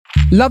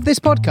Love this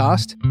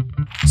podcast?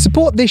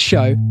 Support this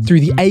show through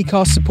the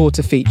Acast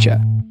supporter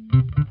feature.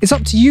 It's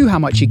up to you how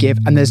much you give,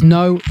 and there's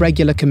no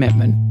regular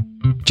commitment.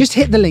 Just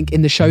hit the link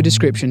in the show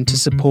description to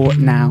support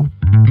now.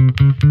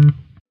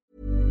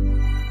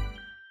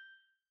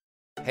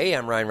 Hey,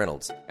 I'm Ryan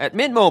Reynolds. At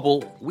Mint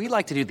Mobile, we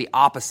like to do the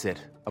opposite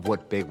of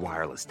what Big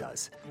Wireless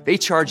does. They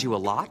charge you a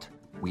lot,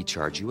 we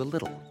charge you a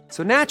little.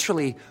 So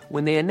naturally,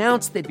 when they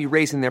announced they'd be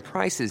raising their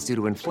prices due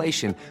to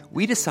inflation,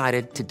 we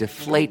decided to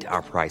deflate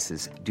our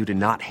prices due to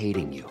not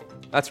hating you.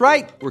 That's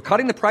right. We're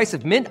cutting the price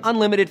of Mint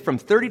Unlimited from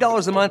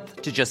 $30 a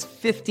month to just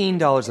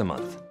 $15 a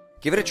month.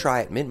 Give it a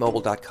try at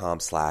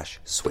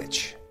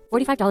mintmobile.com/switch.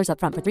 $45 up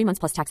front for 3 months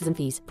plus taxes and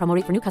fees. Promo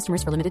rate for new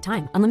customers for limited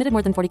time. Unlimited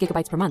more than 40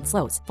 gigabytes per month.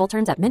 Slows full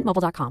terms at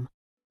mintmobile.com.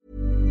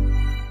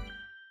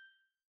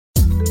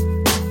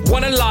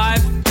 One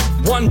alive,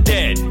 one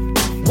dead,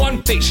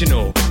 one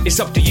fictional. It's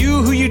up to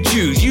you who you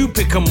choose, you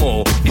pick 'em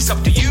all. It's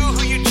up to you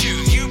who you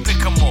choose, you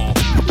pick 'em all.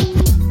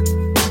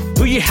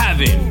 Who you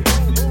having?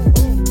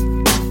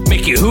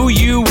 Make it who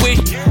you wish.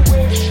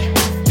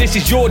 This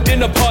is your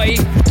dinner party,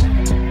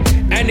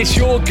 and it's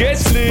your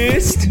guest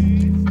list.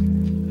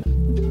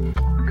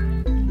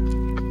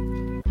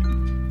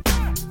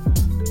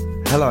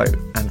 Hello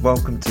and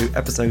welcome to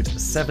episode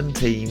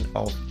 17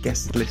 of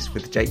Guest List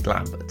with Jake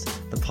Lambert,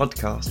 the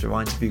podcast where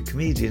I interview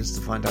comedians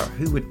to find out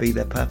who would be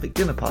their perfect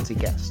dinner party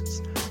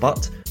guests.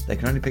 But they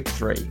can only pick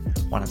 3.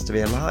 One has to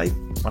be alive,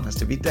 one has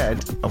to be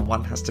dead, and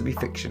one has to be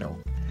fictional.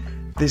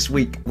 This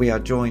week we are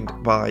joined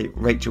by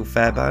Rachel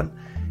Fairbairn.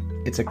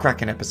 It's a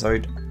cracking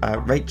episode.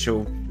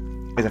 Rachel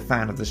is a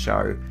fan of the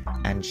show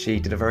and she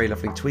did a very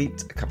lovely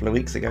tweet a couple of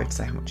weeks ago to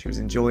say how much she was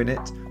enjoying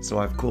it. So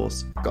I of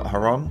course got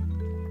her on.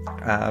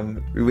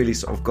 We really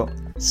sort of got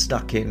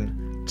stuck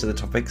in to the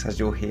topics, as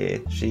you'll hear.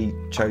 She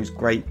chose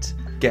great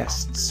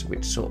guests,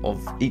 which sort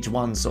of each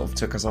one sort of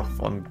took us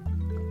off on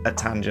a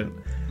tangent.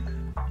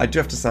 I do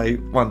have to say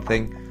one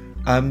thing.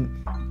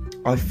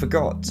 I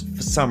forgot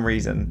for some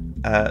reason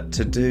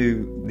to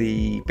do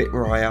the bit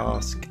where I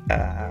ask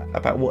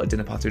about what a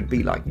dinner party would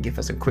be like and give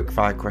us some quick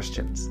fire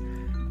questions.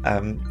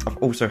 I've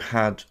also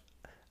had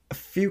a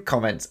few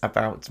comments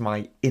about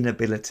my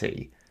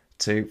inability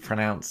to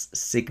pronounce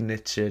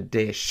signature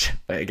dish,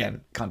 but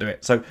again, can't do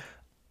it. So,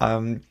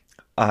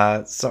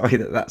 sorry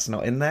that's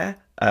not in there,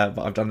 but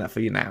I've done that for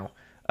you now.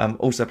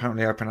 Also,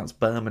 apparently I pronounce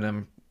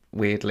Birmingham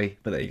weirdly,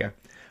 but there you go.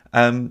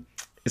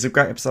 It's a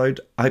great episode.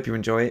 I hope you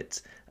enjoy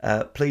it.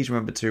 Please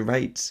remember to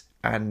rate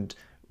and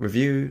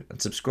review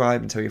and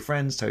subscribe and tell your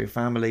friends, tell your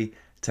family,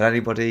 tell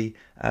anybody.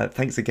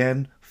 Thanks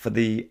again for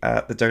the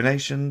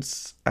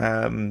donations.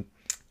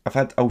 I've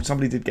had,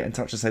 somebody did get in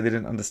touch to say they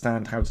didn't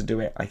understand how to do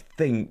it. I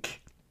think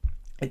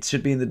it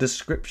should be in the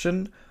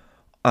description.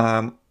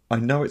 I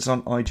know it's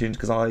on iTunes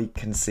because I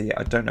can see it.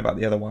 I don't know about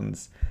the other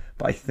ones.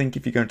 But I think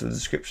if you go into the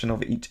description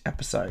of each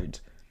episode,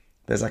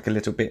 there's like a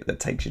little bit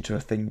that takes you to a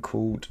thing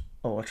called...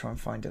 I'll try and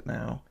find it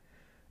now.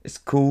 It's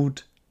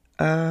called...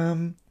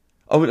 no,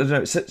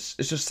 it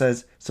just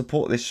says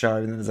support this show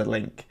and then there's a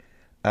link.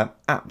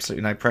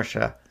 Absolutely no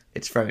pressure.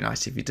 It's very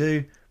nice if you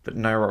do, but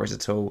no worries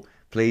at all.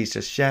 Please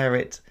just share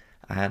it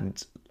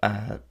and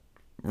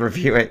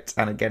review it.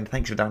 And again,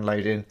 thanks for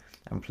downloading.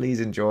 And please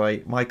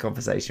enjoy my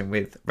conversation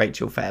with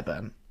Rachel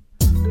Fairbairn.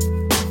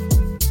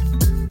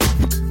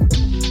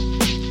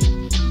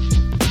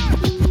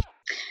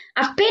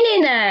 I've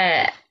been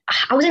I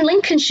was in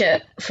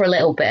Lincolnshire for a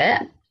little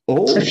bit,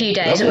 for a few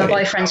days with my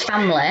boyfriend's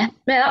family.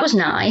 Yeah, that was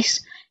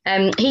nice.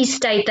 He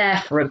stayed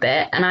there for a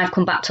bit and I've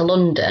come back to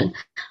London.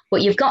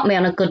 But you've got me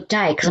on a good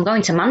day because I'm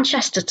going to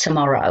Manchester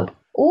tomorrow.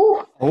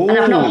 Ooh. And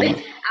I've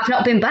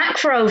not been back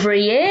for over a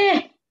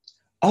year.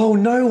 Oh,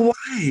 no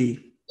way.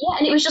 Yeah,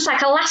 and it was just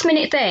like a last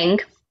minute thing.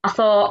 I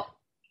thought,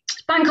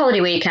 it's bank holiday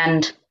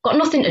weekend, got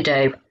nothing to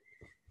do.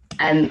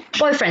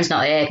 Boyfriend's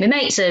not here. My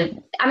mates I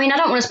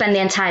don't want to spend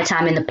the entire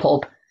time in the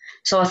pub.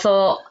 So I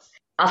thought,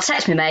 I'll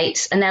text my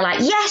mates and they're like,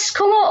 yes,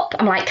 come up.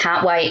 I'm like,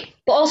 can't wait.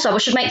 But also I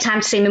should make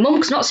time to see my mum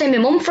because I've not seen my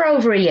mum for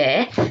over a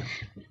year.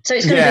 So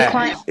it's going to be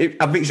quite...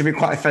 I think she'll be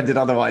quite offended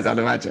otherwise, I'd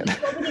imagine. I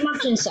would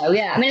imagine so,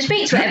 yeah. I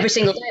speak to her every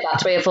single day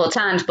about 3 or 4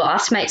 times, but I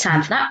have to make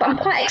time for that. But I'm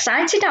quite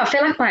excited now. I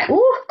feel like,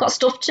 got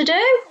stuff to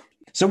do.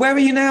 So where are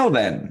you now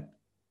then?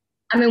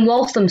 I'm in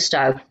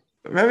Walthamstow.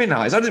 Very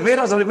nice. I didn't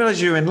realise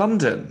you were in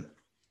London.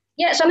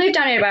 Yeah, so I moved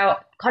down here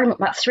about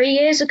 3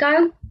 years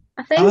ago,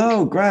 I think.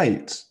 Oh,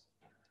 great.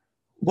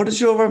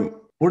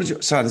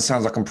 Sorry, this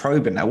sounds like I'm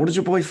probing now. What does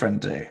your boyfriend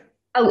do?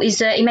 Oh,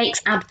 he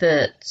makes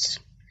adverts.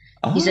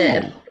 Oh. He's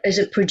a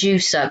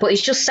producer, but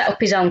he's just set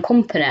up his own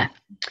company.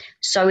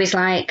 So he's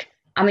like,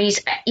 when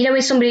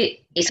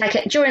somebody, it's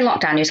like during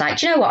lockdown, he was like,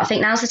 do you know what? I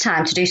think now's the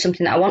time to do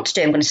something that I want to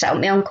do. I'm going to set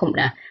up my own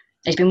company.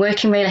 He's been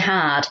working really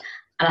hard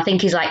and I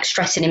think he's like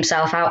stressing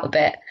himself out a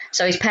bit.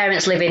 So his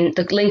parents live in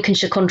the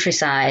Lincolnshire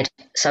countryside.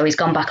 So he's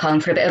gone back home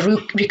for a bit of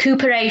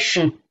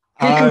recuperation.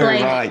 Who can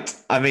blame? Right.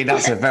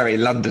 That's a very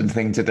London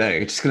thing to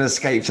do. Just going to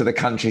escape to the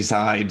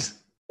countryside.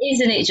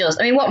 Isn't it just?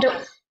 What do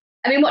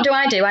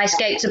I do? I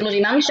escape to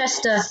bloody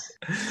Manchester.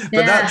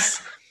 But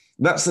that's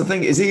the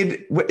thing. Is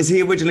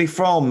he originally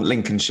from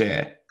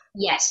Lincolnshire?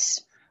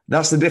 Yes.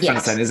 That's the difference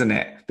Yes. then, isn't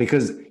it?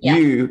 Because Yeah.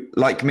 you,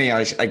 like me,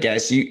 I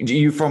guess,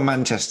 you from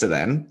Manchester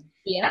then.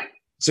 Yeah.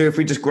 So if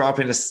we just grew up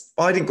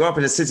I didn't grow up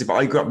in a city, but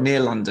I grew up near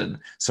London.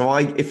 So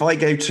if I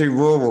go too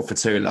rural for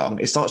too long,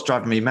 it starts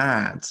driving me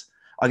mad.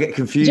 I get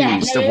confused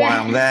of why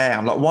I'm there.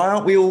 I'm like, why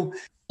aren't we all?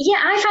 Yeah,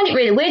 I find it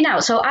really weird now.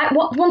 So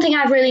one thing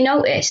I've really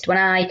noticed when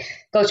I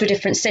go to a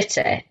different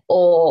city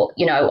or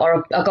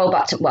I go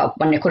back to,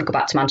 when I could go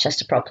back to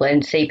Manchester properly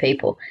and see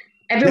people,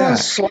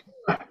 everyone's slow.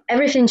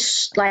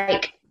 Everything's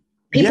like,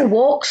 people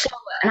walk slower.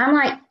 And I'm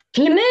like,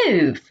 can you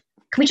move?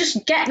 Can we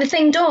just get the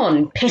thing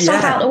done? Piss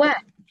off out the way.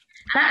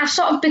 And I've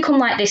sort of become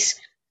like this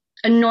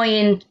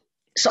annoying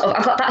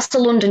that's the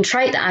London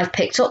trait that I've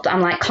picked up, that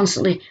I'm like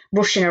constantly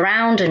rushing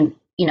around and,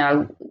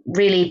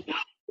 really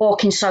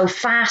walking so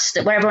fast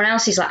that where everyone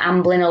else is like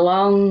ambling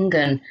along.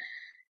 And,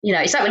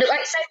 it's like the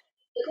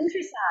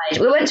countryside.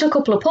 We went to a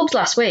couple of pubs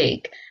last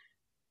week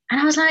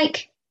and I was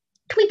like,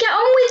 can we get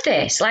on with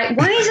this? Like,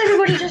 why is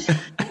everybody just,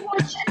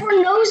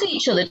 everyone knows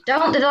each other,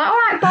 don't they? They're like, all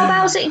right, Bob,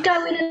 how's it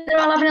going? And they're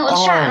all having a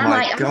little chat. And I'm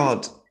like,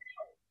 God.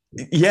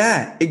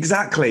 Yeah,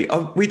 exactly.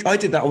 I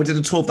did that. We did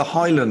a tour of the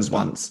Highlands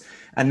once.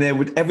 And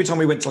every time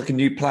we went to like a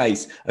new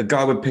place, a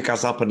guy would pick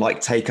us up and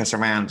like take us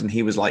around. And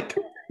he was like,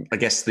 I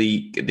guess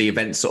the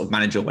event sort of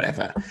manager or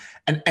whatever.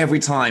 And every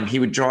time he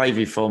would drive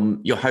you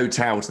from your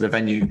hotel to the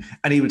venue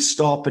and he would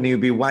stop and he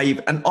would be wave.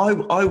 And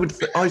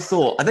I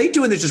thought, are they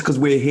doing this just because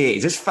we're here?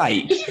 Is this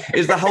fake?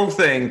 Is the whole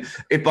thing?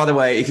 By the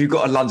way, if you've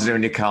got a Londoner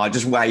in your car,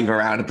 just wave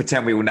around and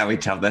pretend we all know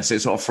each other. So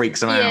it sort of freaks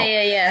them out.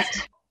 Yeah.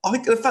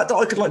 The fact that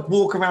I could like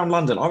walk around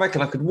London, I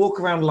reckon I could walk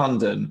around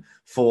London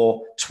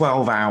for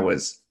 12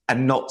 hours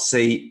and not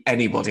see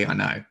anybody I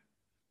know.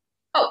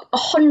 Oh,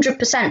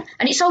 100%.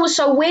 And it's always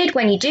so weird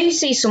when you do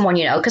see someone,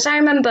 because I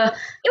remember a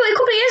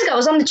couple of years ago I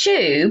was on the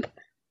tube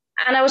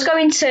and I was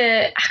going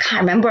to, I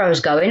can't remember where I was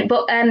going,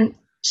 but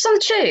just on the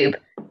tube,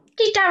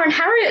 did Darren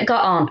Harriott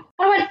got on.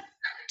 I went,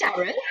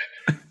 Darren?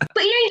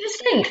 But you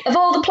just think of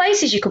all the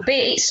places you could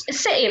be. It's a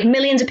city of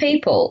millions of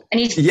people and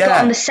he's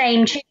got on the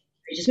same tube.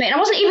 And I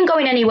wasn't even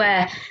going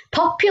anywhere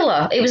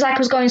popular. It was like I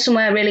was going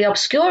somewhere really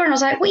obscure and I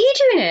was like, what are you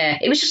doing here?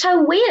 It was just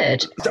so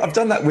weird. I've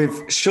done that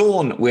with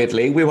Sean,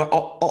 weirdly. We were at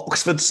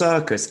Oxford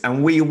Circus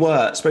and we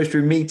were supposed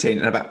to be meeting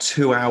in about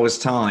 2 hours'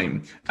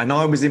 time. And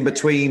I was in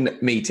between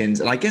meetings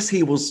and I guess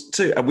he was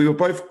too. And we were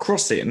both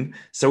crossing.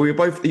 So we were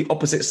both the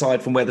opposite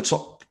side from where the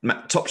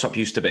top shop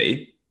used to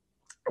be.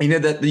 You know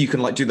that you can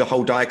like do the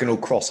whole diagonal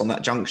cross on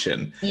that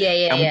junction.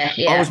 Yeah.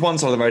 I was one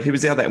side of the road, he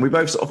was the other, and we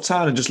both sort of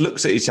turned and just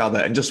looked at each other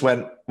and just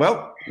went,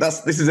 "Well,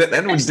 this is it.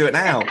 Then we'll just do it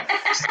now."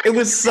 It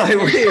was so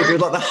weird. It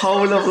was like the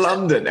whole of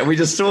London, and we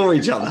just saw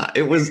each other.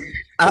 It was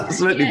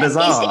absolutely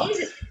bizarre.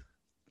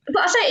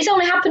 But I say it's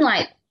only happened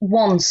like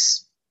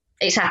once.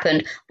 It's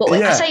happened, but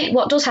I say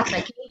what does happen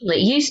occasionally.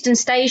 Euston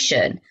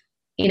Station.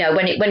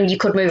 When you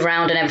could move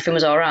around and everything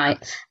was all right,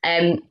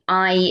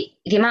 the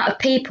amount of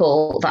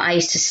people that I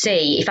used to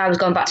see if I was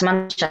going back to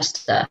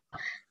Manchester,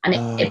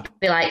 and it'd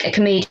be like a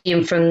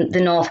comedian from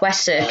the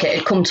Northwest Circuit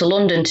had come to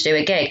London to do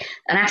a gig,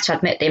 and I have to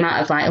admit the amount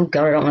of like, oh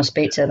God, I don't want to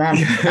speak to them.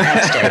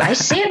 I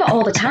see them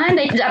all the time.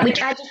 They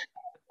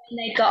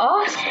got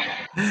off.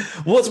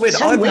 What's weird?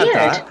 So I've weird.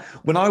 had that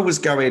when I was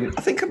going.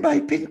 I think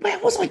where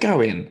was I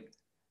going?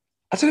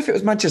 I don't know if it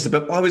was Manchester,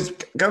 but I was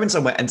going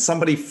somewhere and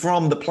somebody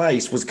from the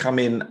place was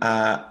coming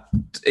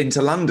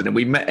into London and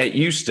we met at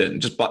Euston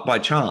just by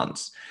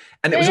chance.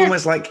 And it was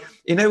almost like,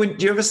 do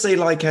you ever see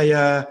like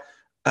a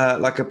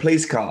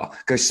police car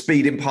go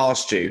speeding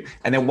past you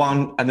and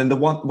then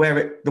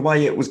the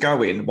way it was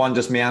going, one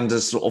just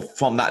meanders sort of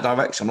from that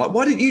direction. I'm like,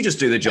 why didn't you just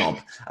do the job?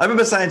 I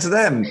remember saying to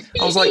them,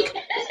 I was like,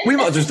 we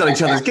might have just done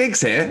each other's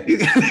gigs here. You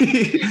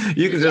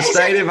can just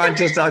stay in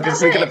Manchester.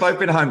 We could have both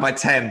been home by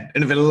 10.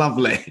 It'd have been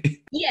lovely.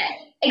 Yeah,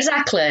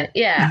 exactly.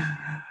 Yeah.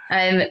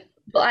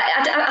 But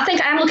I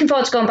think I'm looking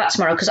forward to going back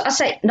tomorrow because I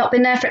say not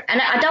been there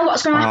and I know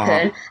what's going to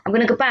happen. I'm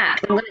going to go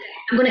back. I'm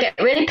going to get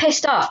really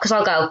pissed off because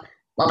I'll go,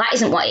 well, that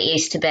isn't what it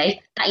used to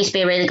be. That used to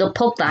be a really good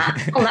pub,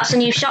 that. Oh, that's a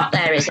new shop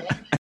there, is it?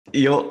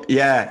 You're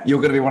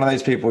going to be one of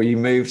those people, you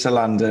moved to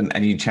London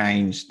and you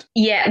changed.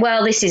 Yeah,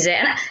 well, this is it.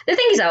 And the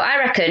thing is, though, I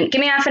reckon,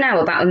 give me half an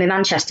hour back with my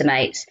Manchester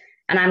mates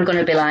and I'm going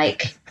to be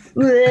like,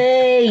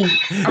 way.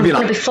 I'm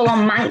going to be full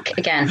on Mank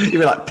again.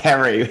 You'll be like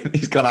Perry.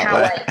 He's gone up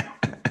there.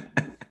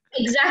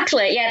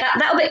 Exactly. Yeah,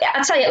 that'll be,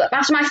 I'll tell you,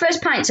 after my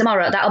first pint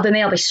tomorrow, that'll be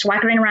me. I'll be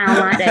swaggering around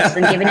like this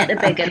and giving it the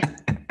big one.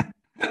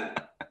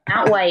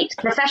 Can't wait.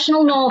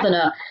 Professional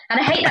northerner. And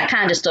I hate that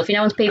kind of stuff,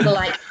 when people are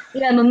like,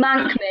 yeah, I'm a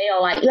Mank me,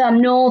 or like, yeah,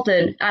 I'm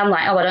northern. I'm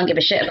like, oh, I don't give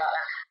a shit about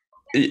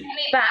that. Get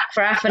me back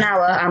for half an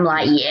hour. I'm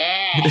like,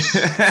 yes.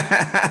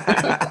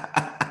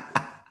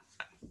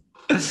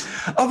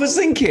 I was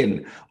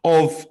thinking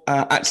of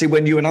actually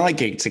when you and I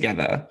gigged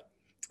together,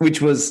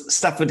 which was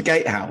Stafford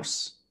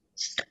Gatehouse.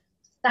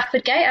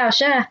 Stafford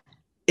Gatehouse, yeah.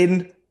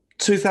 In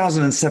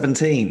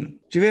 2017.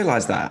 Do you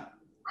realise that?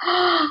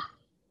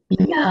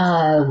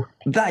 No.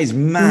 That is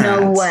mad.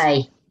 No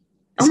way.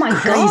 Oh my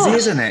God. God. Crazy,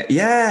 isn't it?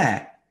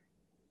 Yeah.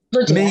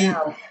 Bloody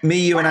hell. Me,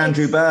 you and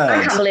Andrew Bird.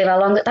 I can't believe how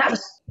long that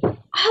was.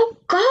 Oh,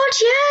 God,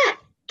 yeah.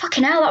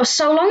 Fucking hell, that was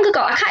so long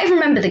ago. I can't even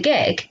remember the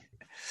gig.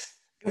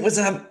 It was.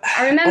 I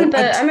remember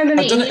meeting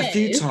I've done it you. a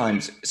few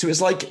times. So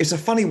it's a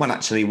funny one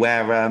actually,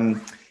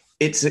 where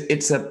it's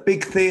a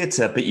big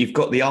theatre, but you've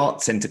got the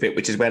art centre bit,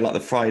 which is where like the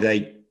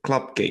Friday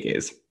club gig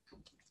is.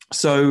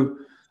 So,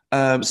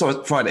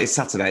 sorry, Friday is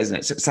Saturday, isn't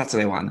it? It's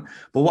Saturday one.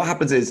 But what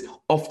happens is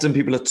often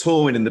people are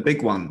touring in the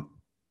big one.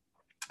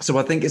 So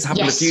I think it's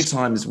happened a few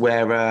times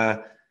where I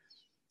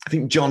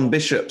think John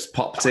Bishop's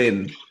popped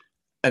in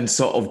and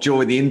sort of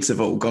during the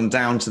interval gone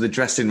down to the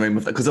dressing room,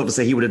 because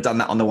obviously he would have done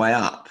that on the way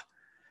up.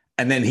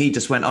 And then he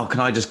just went, oh,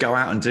 can I just go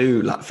out and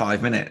do like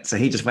 5 minutes? So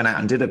he just went out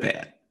and did a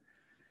bit.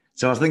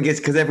 So I think it's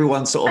because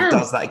everyone sort of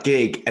does that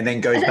gig and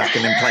then goes back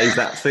and then plays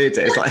that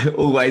theatre. It's like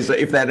always,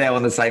 if they're there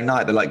on the same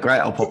night, they're like, great,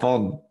 I'll pop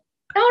on.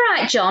 All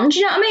right, John, do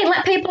you know what I mean?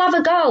 Let people have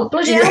a go.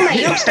 Bloody hell,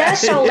 mate, you're upstairs,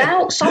 sold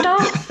out, sod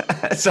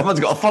off. Someone's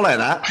got to follow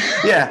that.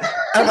 Yeah.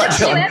 How about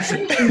John?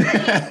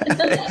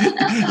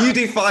 You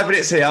do 5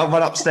 minutes here, I'll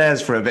run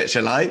upstairs for a bit,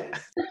 shall I?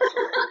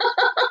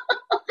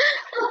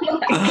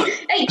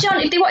 Hey,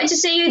 John, if they wanted to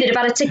see you, they'd have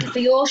had a ticket for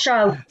your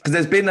show. Because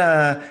there's been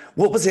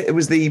what was it?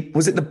 Was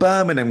it the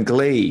Birmingham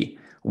Glee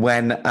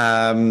when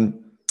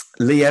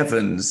Lee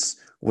Evans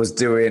was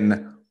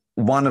doing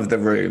one of the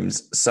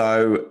rooms?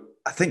 So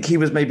I think he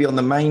was maybe on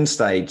the main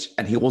stage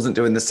and he wasn't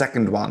doing the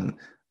second one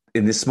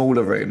in the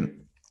smaller room.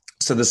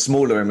 So the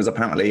smaller room was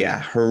apparently a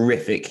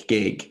horrific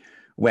gig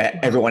where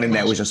everyone in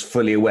there was just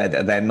fully aware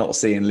that they're not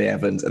seeing Lee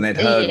Evans and they'd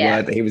heard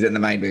word that he was in the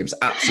main rooms,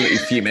 absolutely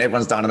fuming.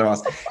 Everyone's down on their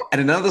ass.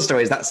 And another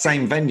story is that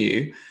same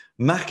venue,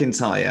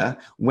 McIntyre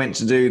went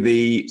to do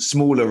the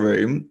smaller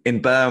room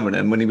in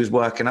Birmingham when he was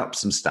working up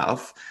some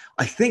stuff.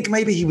 I think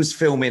maybe he was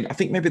filming,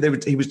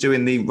 he was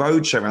doing the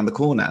road show around the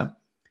corner,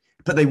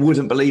 but they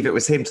wouldn't believe it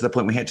was him to the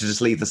point we had to just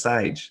leave the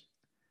stage.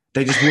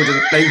 They just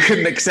they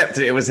couldn't accept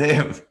it was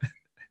him.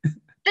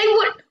 They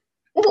would.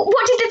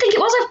 What did they think it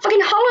was? A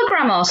fucking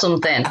hologram or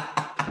something?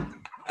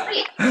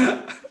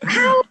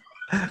 How?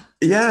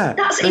 Yeah,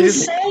 that's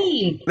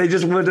insane. They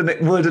just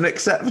wouldn't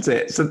accept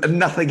it. So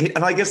nothing.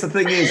 And I guess the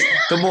thing is,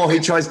 the more he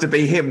tries to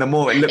be him, the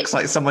more it looks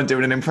like someone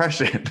doing an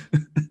impression.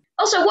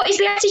 Also, what is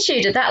the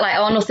attitude of that? Like,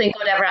 oh, nothing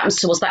good ever happens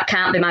to us. That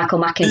can't be Michael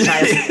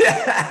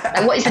McIntyre.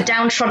 Like, what is the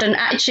downtrodden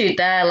attitude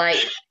there? Like,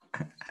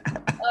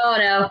 oh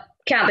no,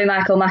 can't be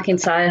Michael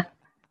McIntyre.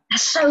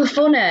 That's so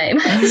funny.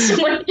 Because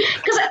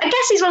I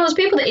guess he's one of those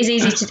people that is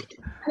easy to.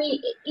 I mean,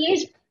 he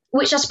is,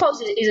 which I suppose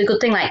is a good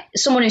thing. Like,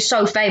 someone who's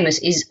so famous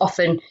is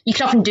often, you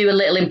can often do a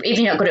little, if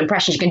you're not good at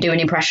impressions, you can do an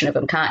impression of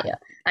them, can't you?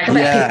 Like, I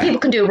bet people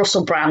can do a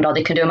Russell Brand or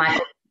they can do a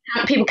Michael.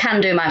 People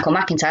can do Michael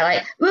McIntyre,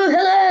 like, oh,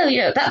 hello,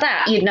 you know,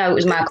 that you'd know it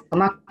was Michael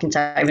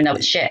McIntyre, even though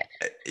it's shit.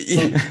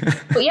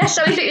 But yeah,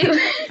 so if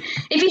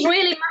he's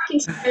really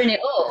McIntyring it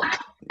up.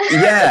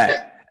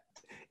 Yeah.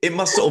 It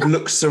must sort of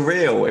look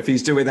surreal if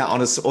he's doing that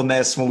on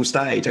their small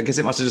stage. I guess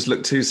it must have just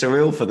looked too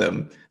surreal for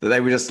them that they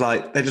were just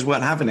like, they just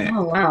weren't having it.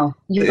 Oh, wow.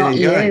 You got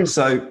you.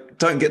 So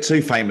don't get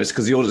too famous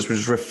because you'll just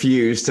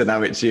refuse to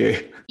know it's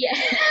you. Yeah.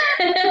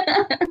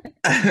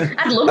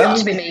 I'd love it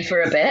to be me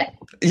for a bit.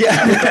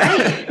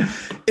 Yeah.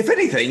 If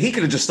anything, he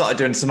could have just started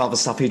doing some other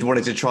stuff he'd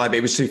wanted to try, but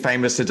he was too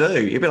famous to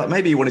do. He'd be like,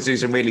 maybe he wanted to do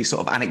some really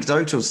sort of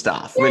anecdotal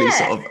stuff, really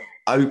sort of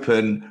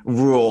open,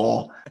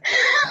 raw.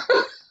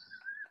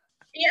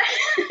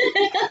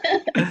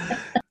 Yeah.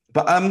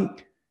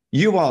 But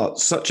you are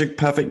such a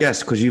perfect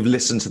guest because you've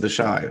listened to the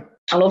show.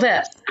 I love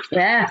it.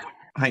 Yeah.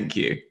 Thank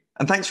you.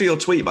 And thanks for your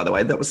tweet, by the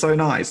way. That was so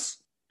nice.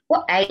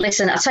 Well, hey,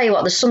 listen, I'll tell you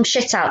what, there's some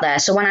shit out there.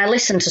 So when I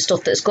listen to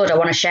stuff that's good, I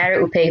want to share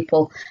it with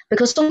people.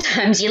 Because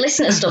sometimes you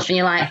listen to stuff and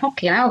you're like,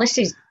 fucking hell, this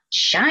is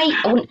shite.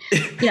 I wouldn't,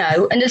 you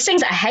know, and there's things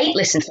that I hate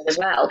listening to as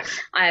well.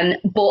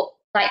 But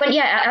like,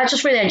 I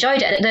just really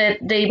enjoyed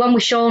it. The one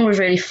with Sean was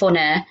really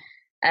funny.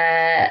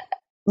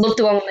 Loved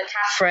the one with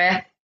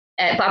McCaffrey.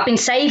 But I've been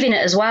saving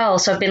it as well.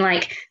 So I've been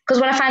like, because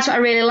when I find something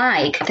I really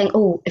like, I think,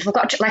 oh, if I've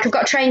got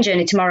a train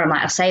journey tomorrow, I might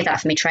have saved that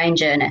for my train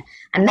journey.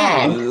 And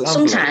then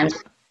sometimes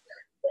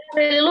I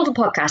really love a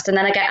podcast and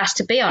then I get asked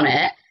to be on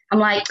it. I'm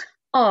like,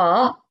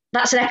 oh,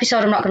 that's an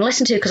episode I'm not going to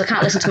listen to because I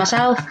can't listen to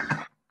myself.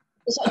 I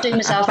sort of do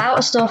myself out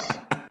of stuff.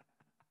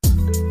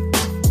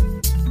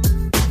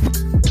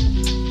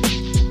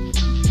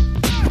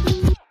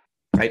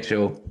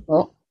 Rachel,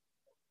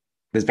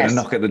 there's been a Yes.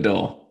 knock at the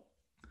door.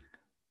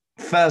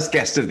 First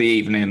guest of the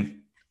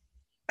evening.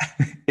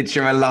 It's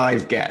your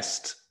alive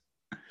guest.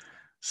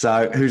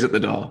 So who's at the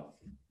door?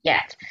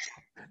 Yeah.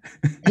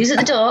 Who's at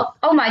the door?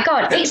 Oh my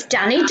God, it's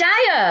Danny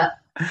Dyer.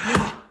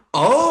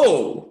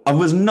 Oh, I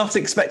was not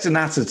expecting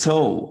that at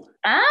all.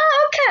 Ah,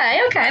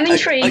 okay. I'm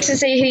intrigued to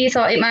see who you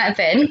thought it might have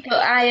been.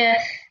 But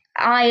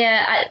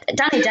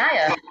Danny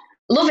Dyer,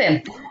 love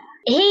him.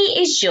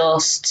 He is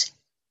just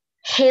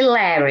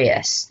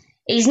hilarious.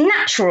 He's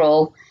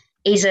natural.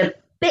 He's a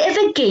bit of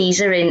a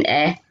geezer, isn't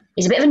he?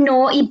 He's a bit of a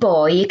naughty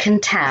boy, you can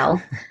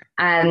tell.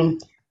 I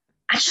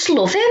just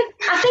love him.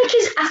 I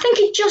think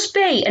he'd just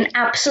be an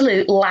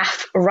absolute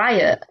laugh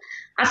riot.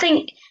 I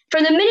think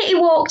from the minute he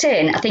walked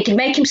in, I think he'd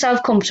make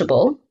himself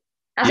comfortable.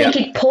 I think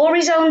he'd pour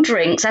his own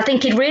drinks. I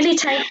think he'd really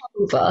take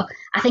over.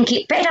 I think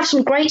he'd have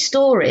some great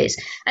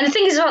stories. And the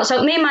thing is, well,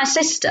 so me and my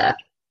sister,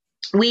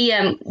 we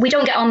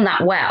don't get on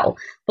that well.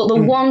 But the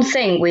one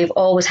thing we've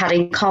always had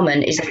in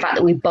common is the fact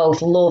that we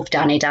both love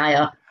Danny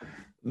Dyer.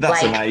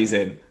 That's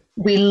amazing.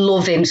 We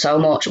love him so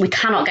much. We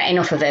cannot get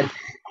enough of him.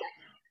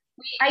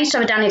 I used to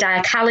have a Danny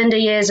Dyer calendar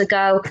years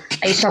ago.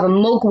 I used to have a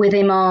mug with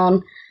him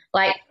on.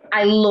 Like,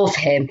 I love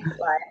him.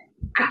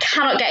 Like, I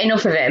cannot get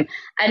enough of him.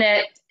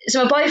 And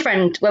so my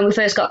boyfriend, when we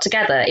first got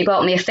together, he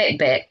bought me a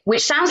Fitbit,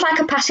 which sounds like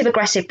a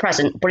passive-aggressive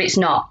present, but it's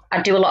not.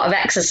 I do a lot of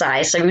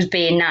exercise, so he was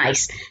being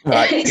nice.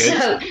 Right,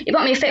 So he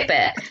bought me a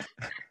Fitbit.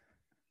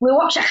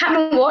 I can't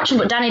remember watching,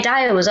 but Danny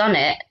Dyer was on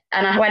it.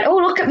 And I went, oh,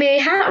 look at me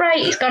heart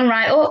rate. It's gone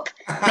right up.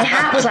 My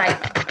heart was like,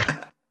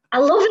 I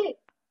love it.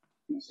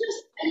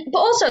 But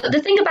also,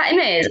 the thing about him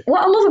is,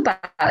 what I love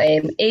about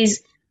him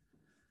is,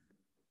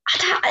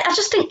 I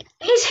just think,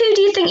 his Who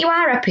Do You Think You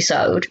Are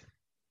episode.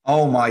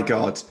 Oh my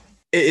God.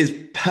 It is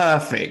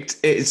perfect.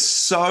 It is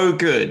so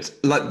good.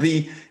 Like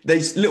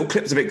these little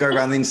clips of it go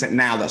around the internet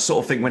now, that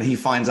sort of thing when he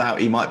finds out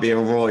he might be a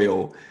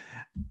royal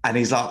and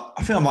he's like,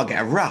 I think I might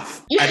get a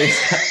rough. Yeah. And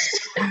he's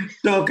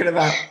talking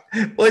about,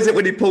 what is it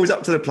when he pulls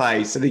up to the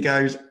place and he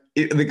goes,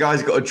 the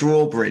guy's got a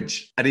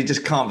drawbridge and he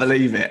just can't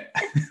believe it.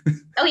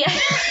 Oh yeah.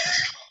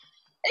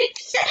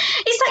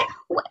 It's like,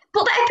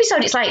 but the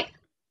episode, it's like,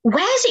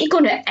 where's it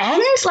going to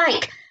end?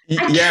 Like,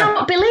 I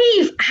cannot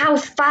believe how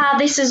far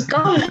this has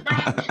gone.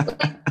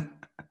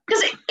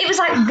 Because it was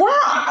like,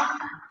 what?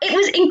 It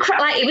was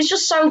incredible. Like, it was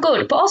just so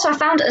good. But also,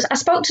 I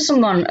spoke to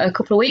someone a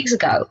couple of weeks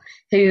ago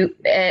who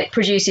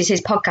produces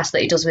his podcast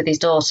that he does with his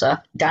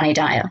daughter, Danny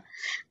Dyer.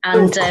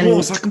 And of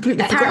course, I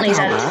completely forgot about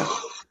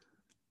that.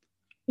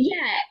 Yeah,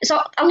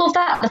 so I love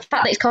that. The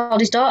fact that he's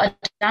called his daughter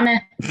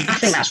Danny, I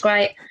think that's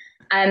great.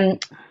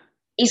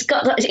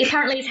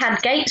 Apparently he's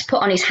had gates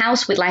put on his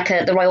house with like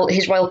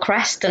his royal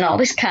crest and all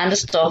this kind of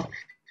stuff.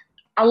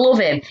 I love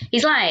him.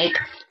 He's like,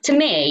 to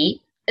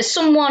me, as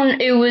someone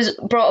who was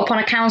brought up on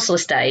a council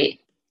estate,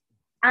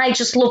 I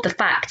just love the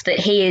fact that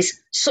he is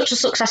such a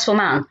successful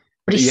man,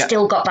 but he's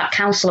still got that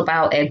council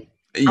about him.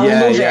 I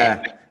love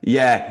it.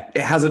 Yeah,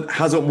 it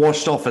hasn't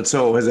washed off at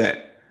all, has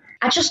it?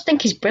 I just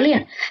think he's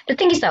brilliant. The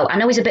thing is, though, I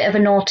know he's a bit of a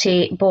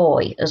naughty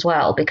boy as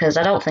well, because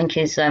I don't think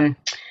he's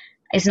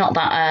not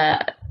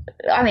that.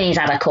 I mean, he's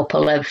had a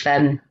couple of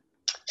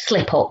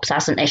slip-ups,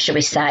 hasn't he, shall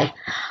we say?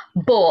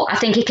 But I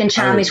think he can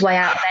charm his way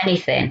out of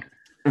anything.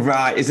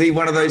 Right. Is he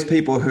one of those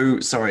people who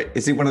sort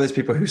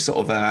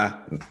of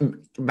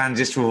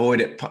manages to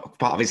avoid it,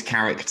 part of his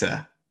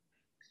character?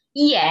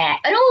 Yeah.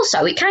 And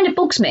also, it kind of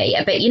bugs me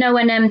a bit,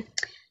 when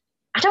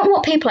I don't know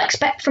what people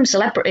expect from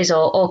celebrities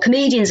or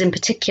comedians in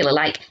particular.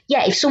 Like,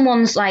 if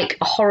someone's like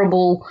a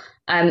horrible,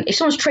 if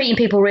someone's treating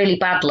people really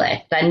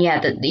badly, then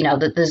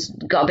that there's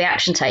got to be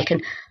action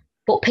taken.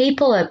 But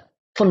people are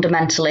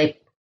fundamentally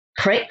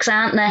pricks,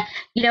 aren't they?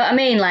 You know what I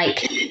mean? Like,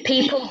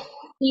 people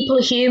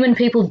are human.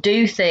 People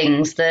do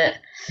things that,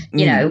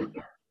 are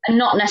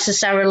not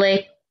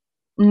necessarily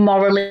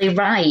morally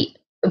right.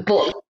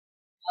 But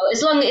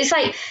as long as it's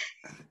like,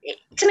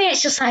 to me,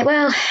 it's just like,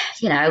 well,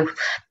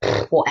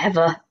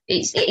 whatever.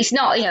 It's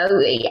not, I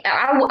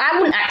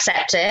wouldn't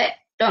accept it.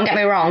 Don't get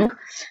me wrong.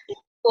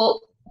 But, I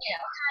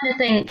kind of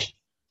think,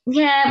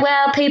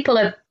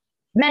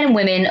 men and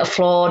women are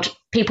flawed.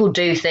 People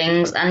do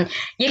things, and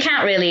you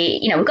can't really,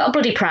 we've got a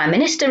bloody prime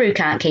minister who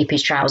can't keep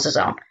his trousers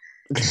on.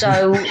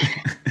 So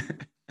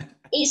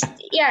it's,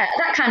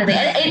 that kind of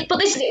thing. But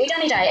this is it with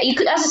Danny Dyer. You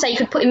could, as I say, you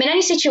could put him in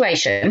any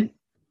situation,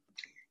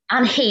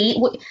 and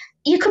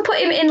you could put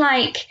him in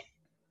like,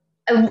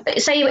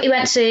 say he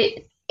went to,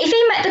 if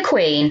he met the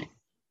Queen.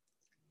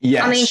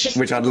 Yes,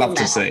 which I'd love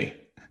to see.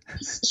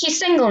 She's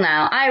single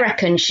now. I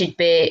reckon she'd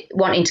be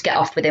wanting to get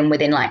off with him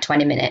within like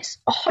 20 minutes.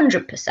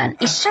 100%.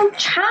 He's so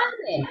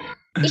charming.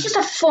 He's just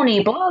a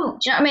funny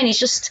bloke. Do you know what I mean?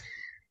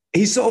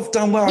 He's sort of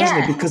done well,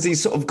 hasn't he? Because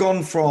he's sort of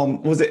gone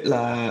from, was it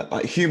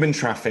like Human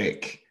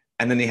Traffic,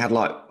 and then he had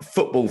like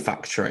Football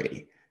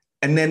Factory,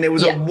 and then there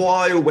was a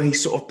while where he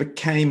sort of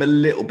became a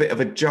little bit of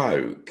a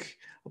joke,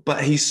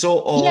 but he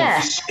sort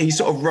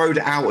of rode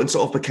it out and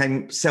sort of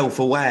became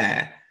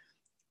self-aware.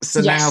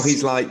 So now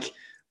he's like,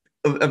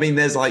 I mean,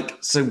 there's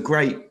like some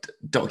great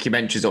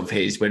documentaries of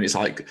his when it's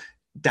like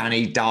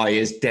Danny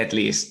Dyer's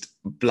Deadliest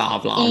blah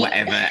blah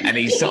whatever, and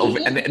he's sort of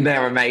and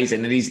they're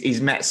amazing, and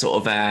he's met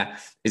sort of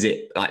is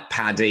it like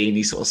Paddy, and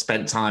he sort of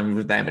spent time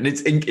with them, and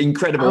it's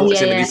incredible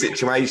watching him in these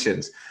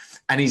situations.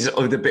 And he's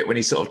sort of the bit when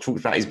he sort of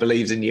talks about his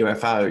beliefs in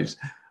UFOs,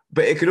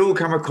 but it could all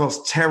come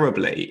across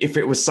terribly if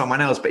it was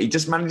someone else, but he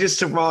just manages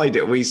to ride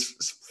it where he's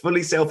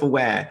fully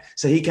self-aware,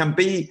 so he can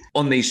be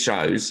on these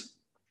shows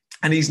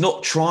and he's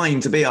not trying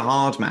to be a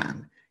hard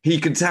man. He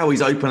can tell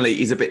he's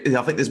a bit,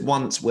 I think there's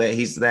once where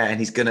he's there and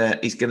he's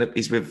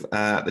with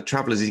the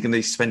Travellers. He's going to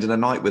be spending a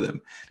night with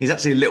them. He's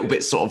actually a little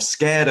bit sort of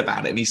scared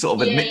about it, and he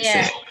sort of admits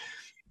it.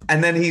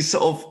 And then he's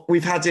sort of,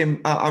 we've had him,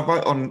 I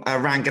wrote on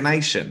Ranga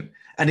Nation,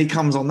 and he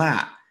comes on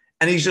that,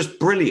 and he's just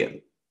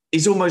brilliant.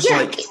 He's almost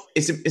like,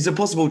 it's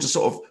impossible to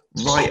sort of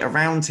write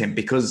around him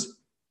because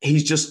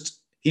he's just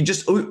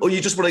or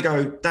you just want to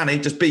go, Danny,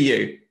 just be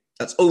you.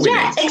 That's all we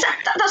need.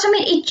 Exactly. That's what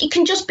I mean. He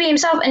can just be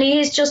himself, and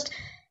he's just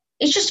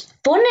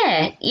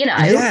funny, you know.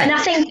 Yeah. And I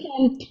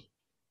think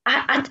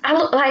I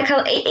look like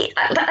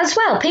as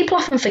well. People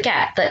often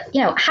forget that,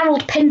 you know,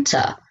 Harold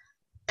Pinter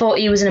thought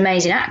he was an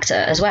amazing actor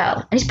as well,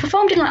 and he's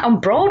performed on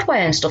Broadway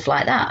and stuff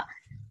like that.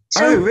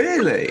 So, oh,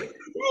 really?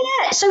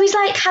 Yeah. So he's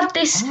had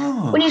this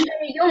when he was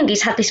very young.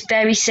 He's had this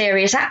very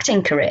serious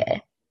acting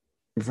career,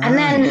 Right. and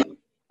then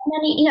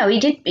he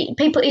did.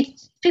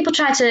 People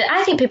try to.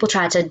 I think people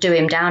try to do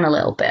him down a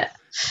little bit.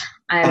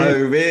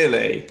 Oh,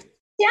 really?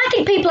 Yeah, I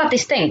think people have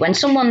this thing when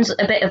someone's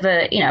a bit of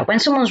a, when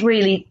someone's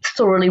really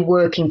thoroughly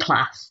working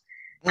class.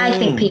 I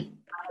think people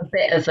have a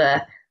bit of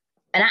an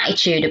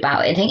attitude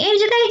about it and think, who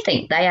do they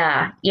think they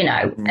are? You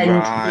know, and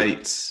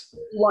right.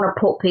 you want to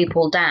put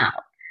people down.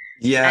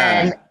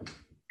 Yeah. And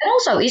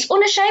also, he's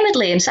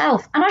unashamedly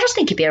himself, and I just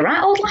think he'd be a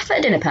right old laugh at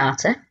a dinner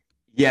party.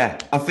 Yeah,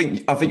 I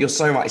think you're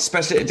so right,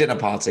 especially at a dinner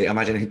party. I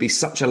imagine he'd be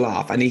such a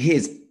laugh, and he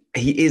is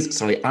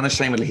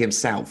unashamedly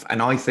himself.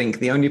 And I think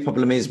the only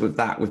problem is with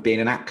being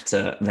an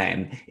actor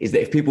then is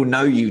that if people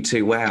know you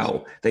too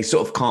well, they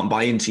sort of can't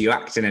buy into you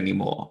acting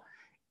anymore.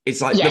 It's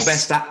like the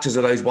best actors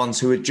are those ones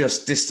who are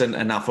just distant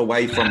enough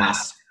away from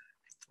us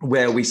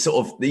where we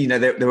sort of,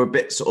 they're a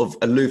bit sort of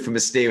aloof and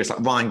mysterious. Like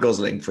Ryan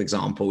Gosling, for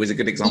example, is a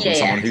good example of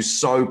someone who's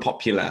so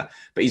popular,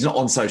 but he's not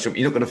on social.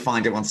 You're not going to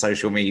find him on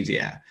social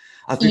media.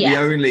 I think the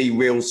only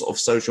real sort of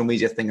social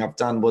media thing I've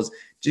done was,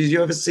 did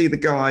you ever see the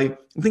guy,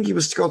 I think he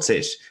was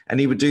Scottish, and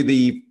he would do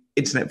the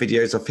internet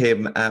videos of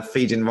him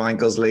feeding Ryan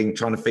Gosling,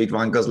 trying to feed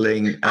Ryan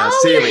Gosling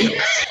cereal.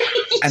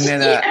 And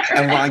then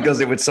and Ryan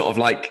Gosling would sort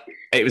of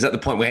it was at the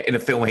point where in a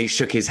film where he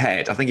shook his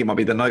head. I think it might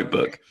be The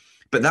Notebook.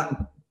 But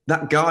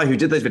that guy who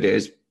did those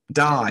videos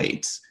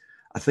died,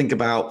 I think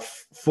about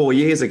 4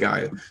 years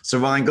ago. So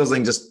Ryan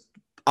Gosling just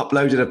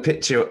uploaded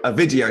a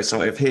video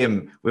of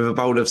him with a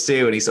bowl of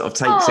cereal, and he sort of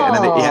takes it and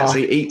then he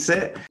actually eats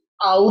it.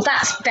 Oh,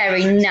 that's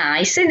very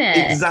nice, isn't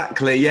it?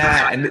 Exactly,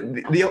 yeah.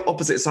 And the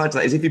opposite side to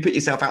that is if you put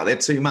yourself out there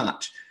too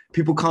much,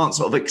 people can't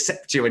sort of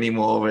accept you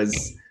anymore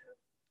as,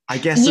 I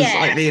guess, as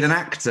like being an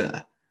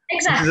actor.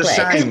 Exactly. Which is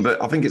a shame,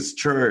 but I think it's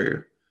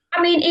true.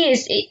 I mean,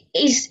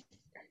 he's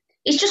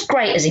just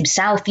great as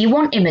himself. You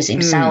want him as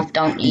himself,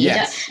 don't you?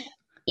 Yes.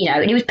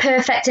 And he was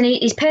perfect, and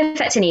he's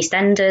perfect in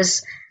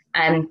EastEnders.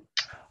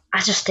 I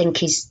just think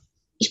he's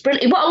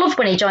brilliant. What I loved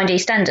when he joined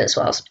EastEnders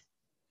was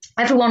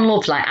everyone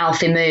loved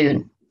Alfie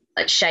Moon,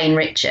 Shane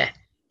Ritchie,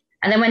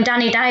 and then when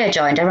Danny Dyer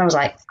joined, everyone was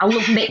like, "I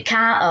love Mick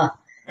Carter."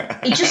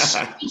 He just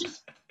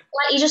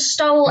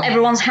stole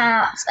everyone's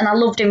hearts, and I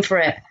loved him for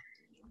it.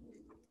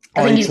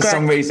 I think he's great. For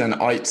some reason,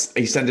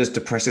 EastEnders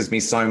depresses me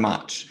so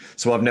much,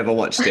 so I've never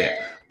watched it.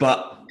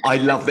 But I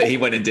love that he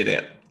went and did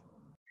it.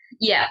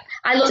 Yeah,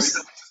 I used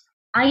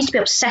to be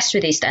obsessed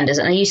with EastEnders,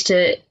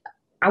 and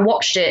I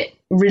watched it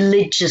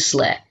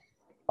religiously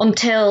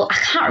until I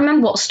can't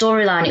remember what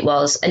storyline it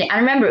was. And I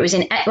remember I was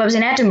in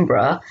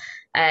Edinburgh,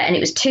 and it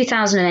was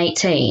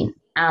 2018,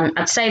 and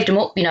I'd saved them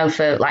up,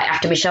 for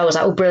after my show. I was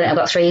like, oh, brilliant! I've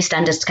got 3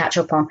 EastEnders to catch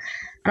up on,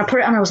 and I put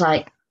it on. I was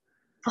like,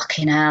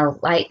 fucking hell!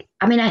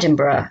 I'm in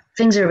Edinburgh.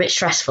 Things are a bit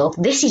stressful.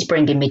 This is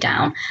bringing me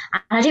down,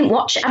 and I didn't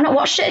watch it. I've not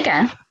watched it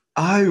again.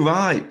 Oh,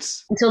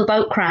 right. Until the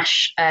boat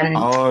crash. And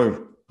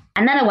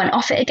then I went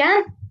off it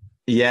again.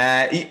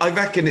 Yeah, I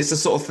reckon it's the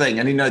sort of thing,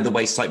 and the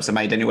way soaps are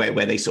made anyway,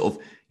 where they sort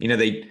of,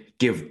 they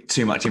give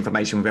too much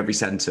information with every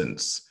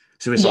sentence.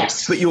 So it's like,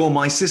 but you're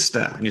my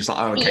sister. And you're just like,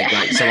 oh, okay,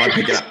 great. So I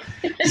pick it up.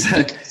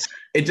 So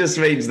it just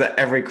means that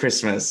every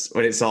Christmas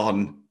when it's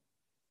on,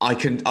 I've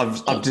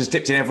just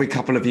dipped in every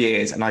couple of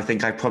years, and I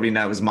think I probably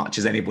know as much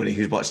as anybody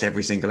who's watched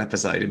every single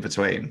episode in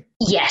between.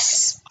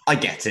 Yes. I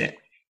get it.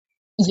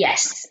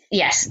 Yes,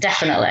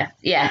 definitely.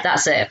 Yeah,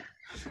 that's it.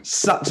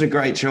 Such a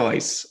great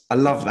choice. I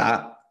love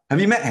that. Have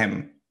you met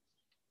him?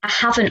 I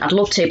haven't. I'd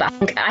love to, but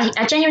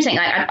I genuinely think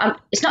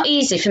it's not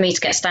easy for me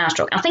to get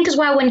starstruck. I think as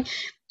well when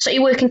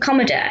you work in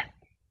comedy,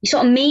 you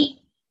sort of meet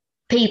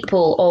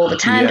people all the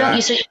time, don't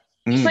you? So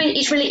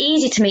it's really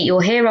easy to meet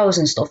your heroes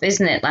and stuff,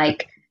 isn't it? I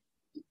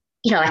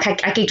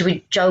gigged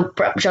with Joe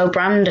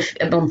Brand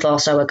a month or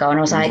so ago, and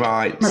I was like,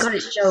 right. Oh my God,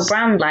 it's Joe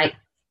Brand.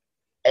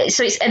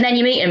 And then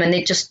you meet him, and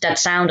they're just dead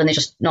sound, and they're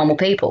just normal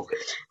people.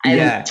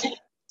 I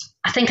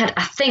think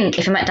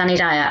if I met Danny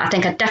Dyer, I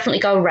think I'd definitely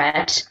go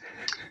red,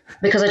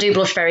 because I do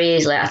blush very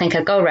easily. I think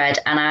I'd go red,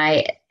 and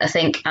I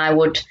think I'd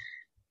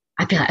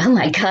be like, oh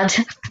my God,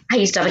 I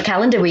used to have a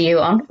calendar with you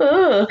on.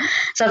 Oh.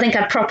 So I think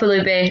I'd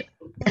properly be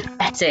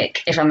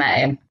pathetic if I met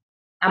him.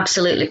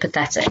 Absolutely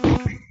pathetic.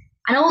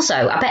 And also,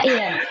 I bet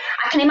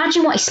I can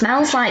imagine what he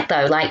smells like,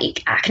 though. I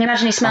can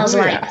imagine he smells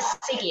like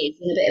ciggies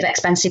and a bit of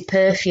expensive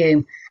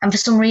perfume. And for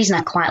some reason,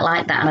 I quite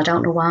like that, and I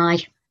don't know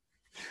why.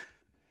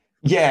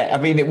 Yeah, I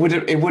mean, it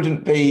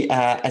wouldn't be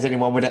as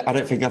anyone would. I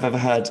don't think I've ever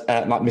heard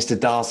Mr.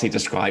 Darcy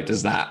described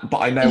as that, but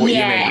I know what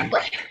you mean.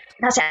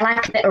 That's it. I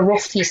like a bit of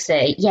rough, you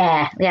see.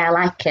 Yeah, I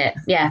like it.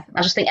 Yeah,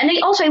 I just think, and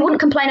he wouldn't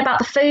complain about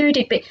the food.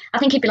 I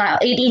think he'd be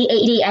like, he'd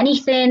eat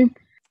anything.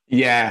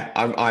 Yeah,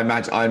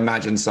 I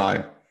imagine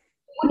so.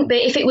 wouldn't be.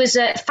 If it was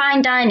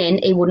fine dining,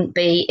 he wouldn't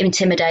be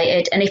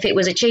intimidated. And if it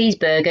was a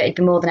cheeseburger, he'd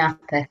be more than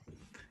happy.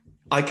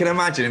 I can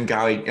imagine him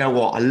going, you know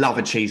what, I love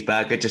a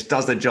cheeseburger, just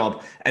does the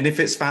job. And if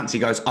it's fancy,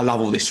 he goes, I love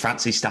all this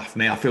fancy stuff,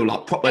 me. I feel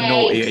like proper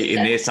naughty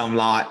eating this. I'm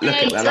like, look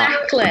at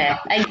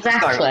that.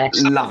 Exactly.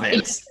 So, love it.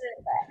 It's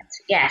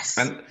perfect. Yes.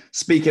 And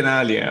speaking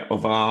earlier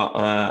of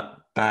our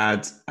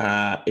bad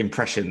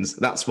impressions,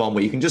 that's one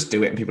where you can just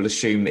do it and people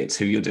assume it's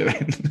who you're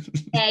doing.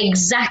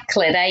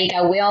 Exactly. There you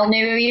go. We all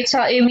knew who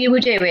you were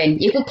doing.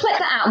 You could clip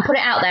that out and put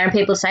it out there and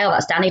people say, oh,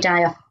 that's Danny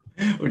Dyer.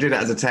 We'll do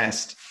that as a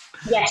test.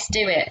 Yes,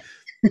 do it.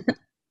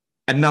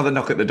 Another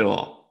knock at the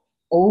door.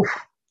 Oh.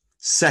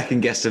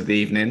 Second guest of the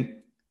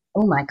evening.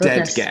 Oh, my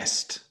goodness. Dead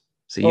guest.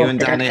 So you and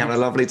Danny having a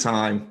lovely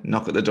time.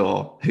 Knock at the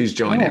door. Who's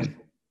joining?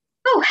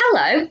 Oh,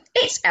 hello.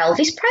 It's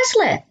Elvis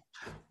Presley.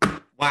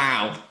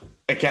 Wow.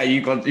 Okay,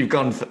 you've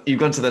gone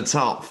to the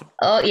top.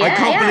 Oh, yeah. I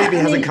can't believe he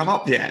hasn't come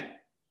up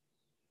yet.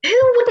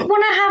 Who wouldn't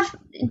want to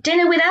have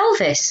dinner with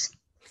Elvis?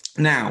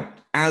 Now,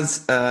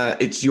 as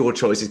it's your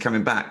choice, he's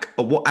coming back.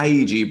 At what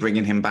age are you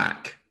bringing him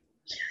back?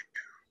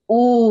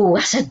 Oh,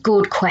 that's a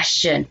good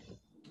question.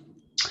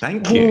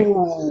 Thank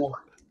you.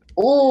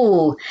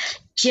 Oh,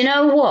 do you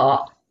know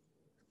what?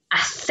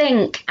 I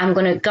think I'm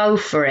going to go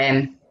for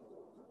him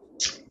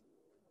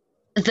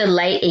the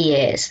later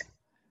years.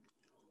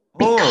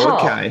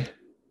 Okay.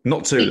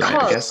 Not too late,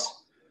 I guess.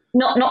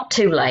 Not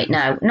too late,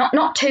 no.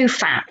 Not too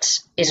fat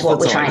is what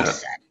we're trying to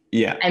say.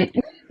 Yeah.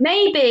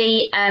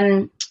 Maybe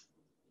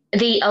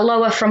the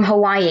Aloha from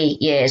Hawaii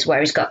years where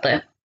he's got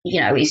the,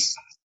 he's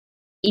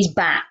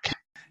back.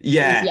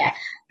 Yeah. Yeah.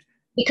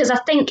 Because I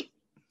think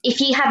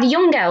if you have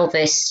young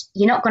Elvis,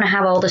 you're not going to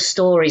have all the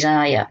stories,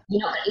 are you?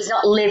 He's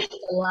not lived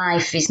a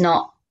life. He's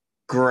not.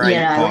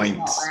 Great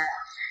point.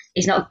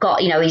 He's not got,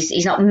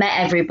 he's not met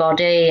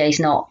everybody. He's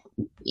not.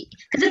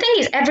 Because the thing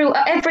is,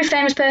 every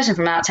famous person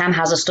from that time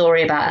has a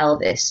story about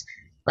Elvis.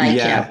 Like,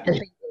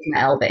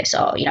 Elvis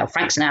or,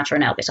 Frank Sinatra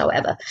and Elvis or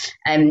whatever.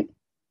 I'd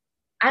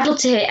love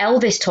to hear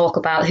Elvis talk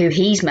about who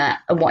he's met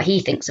and what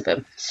he thinks of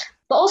him.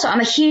 But also, I'm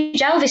a huge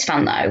Elvis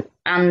fan, though,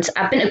 and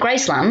I've been to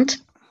Graceland.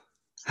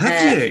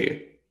 Have you?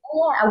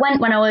 Yeah, I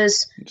went when I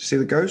was... Did you see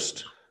the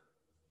ghost?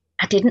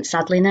 I didn't,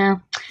 sadly, no.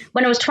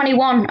 When I was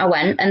 21, I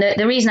went, and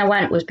the reason I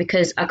went was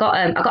because I got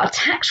a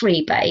tax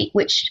rebate,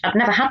 which I'd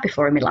never had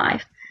before in my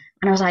life.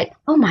 And I was like,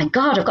 oh, my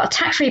God, I've got a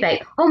tax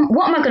rebate. Oh,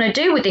 what am I going to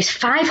do with this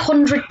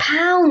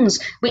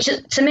 £500? Which,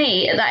 to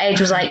me, at that age,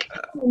 was like,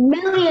 a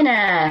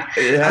millionaire.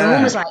 Yeah. And my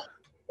mum was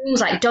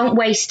like, don't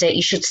waste it.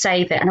 You should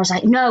save it. And I was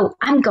like, no,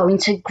 I'm going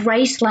to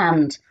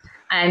Graceland.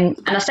 And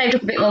I saved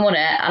up a bit more money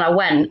and I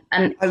went.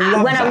 And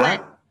I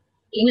went,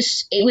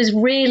 it was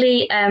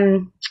really,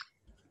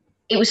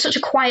 it was such a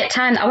quiet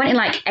time. I went in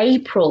like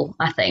April,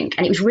 I think,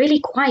 and it was really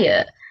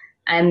quiet.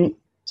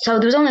 So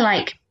there was only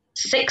like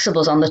 6 of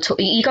us on the tour.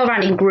 You go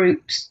around in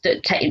groups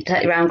that take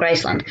you around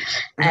Graceland.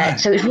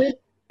 So it was really,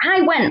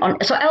 I went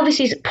on, so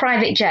Elvis's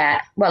private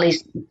jet, well,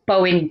 his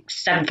Boeing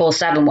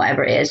 747,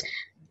 whatever it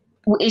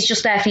is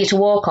just there for you to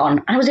walk on.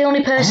 And I was the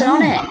only person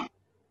on it.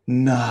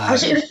 No. I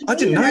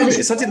didn't know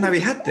this. I didn't know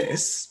he had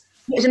this.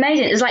 It was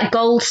amazing. It was like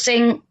gold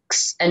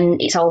sinks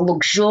and it's all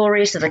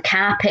luxurious. There's a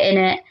carpet in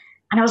it.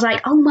 And I was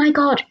like, oh my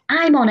God,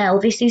 I'm on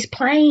Elvis's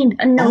plane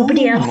and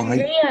nobody else is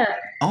here.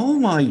 Oh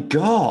my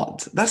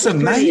God. That's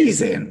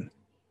amazing.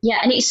 Yeah.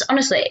 And it's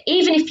honestly,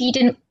 even if you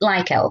didn't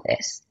like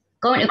Elvis,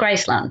 going to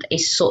Graceland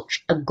is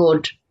such a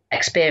good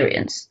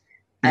experience.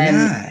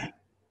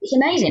 It's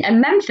amazing.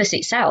 And Memphis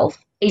itself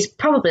is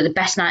probably the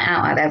best night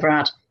out I've ever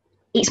had.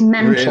 It's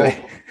mental.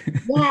 Really?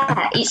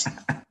 Yeah, it's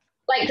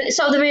like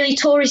sort of the really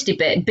touristy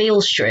bit, Beale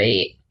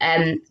Street,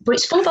 but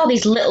it's full of all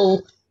these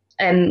little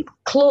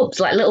clubs,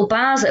 like little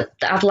bars that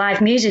have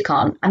live music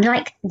on, and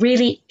like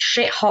really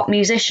shit hot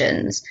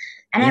musicians,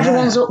 and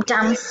everyone's up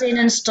dancing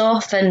and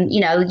stuff, and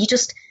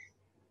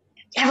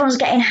everyone's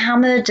getting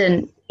hammered,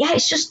 and yeah,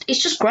 it's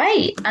just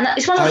great, and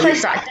it's one of the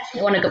places that I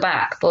definitely want to go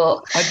back.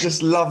 But I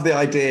just love the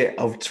idea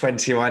of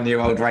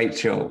 21-year-old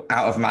Rachel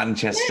out of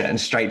Manchester and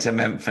straight to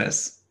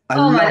Memphis. I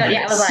love my God, it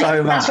yeah, I was like,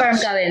 so much. That's where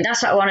I'm going.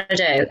 That's what I want to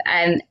do.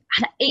 And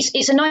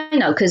it's annoying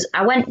though, because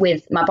I went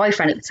with my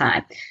boyfriend at the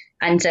time,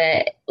 and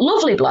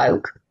lovely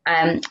bloke.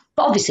 But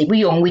obviously we're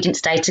young, we didn't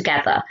stay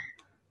together.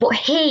 But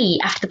he,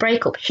 after the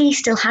breakup, he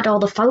still had all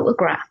the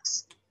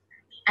photographs.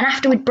 And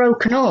after we'd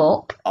broken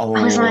up, I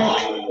was like,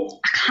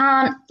 I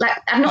can't, like,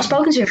 I've not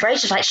spoken to him for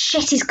ages. Like,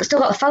 shit, he's still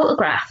got the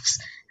photographs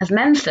of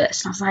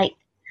Memphis. And I was like,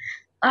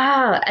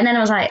 and then I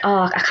was like,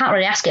 I can't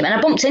really ask him. And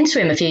I bumped into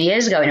him a few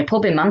years ago in a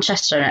pub in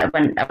Manchester, and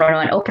when I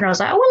went up, and I was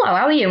like, oh, hello,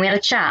 how are you? And we had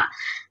a chat.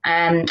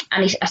 And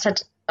I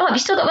said, oh, have you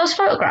still got those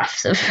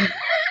photographs of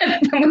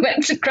when we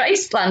went to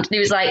Graceland? And he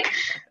was like,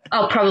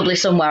 oh, probably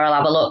somewhere, I'll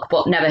have a look,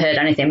 but never heard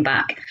anything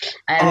back.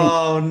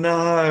 Oh,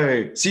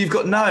 no. So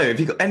have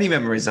you got any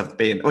memories of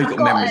being, you've got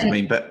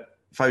memories, but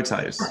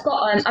photos?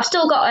 I've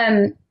still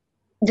got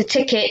the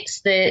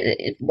tickets,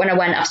 when I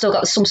went, I've still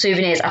got some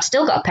souvenirs. I've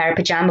still got a pair of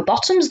pajama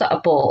bottoms that I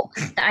bought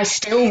that I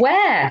still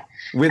wear.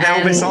 With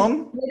Elvis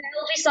on? With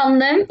Elvis on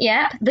them,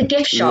 yeah. The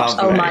gift shops,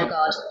 Lovely. Oh my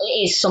God,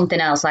 it is something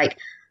else. Like,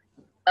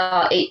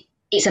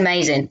 It's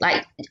amazing.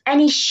 Like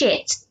any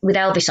shit with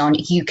Elvis on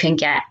you can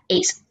get.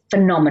 It's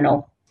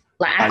phenomenal.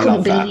 Like I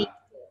couldn't believe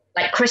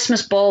like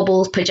Christmas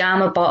baubles,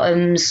 pajama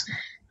bottoms,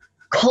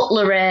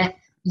 cutlery,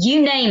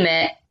 you name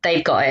it,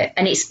 they've got it.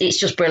 And it's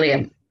just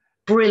brilliant.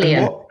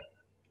 Brilliant.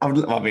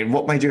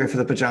 What made you go for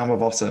the pajama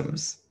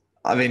bottoms?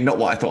 I mean, not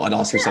what I thought I'd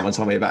ask if someone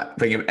told me about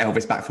bringing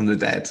Elvis back from the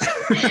dead.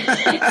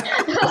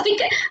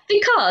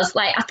 Because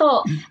like I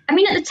thought, I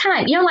mean, at the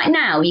time, you know, like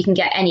now you can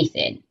get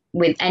anything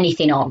with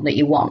anything on that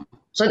you want.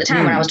 So at the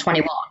time when I was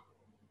 21,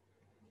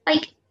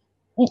 like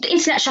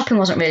internet shopping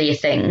wasn't really a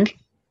thing.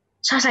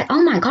 So I was like,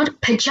 oh my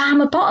God,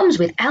 pajama bottoms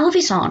with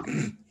Elvis on.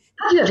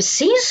 Have you ever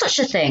seen such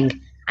a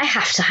thing? I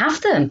have to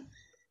have them.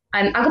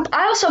 I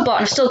also bought,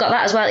 and I've still got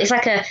that as well. It's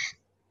like a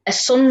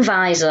sun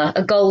visor,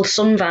 a gold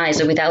sun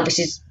visor with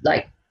Elvis's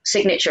like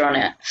signature on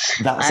it.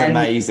 That's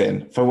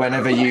amazing for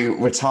whenever you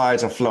retire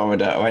to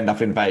Florida or end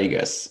up in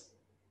Vegas.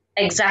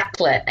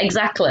 Exactly.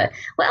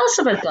 What else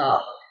have I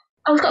got?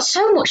 I've got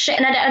so much shit,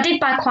 and I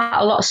did buy quite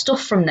a lot of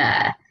stuff from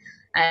there.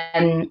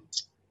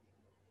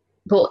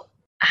 But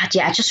I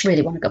just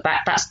really want to go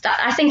back.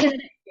 I think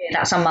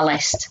that's on my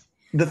list.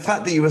 The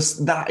fact that you were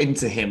that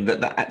into him,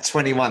 that at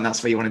 21,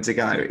 that's where you wanted to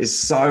go, is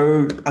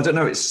so, I don't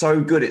know, it's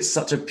so good. It's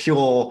such a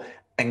pure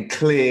and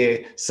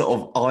clear sort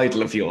of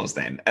idol of yours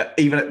then,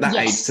 even at that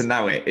age to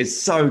know it is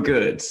so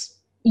good.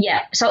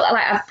 Yeah. So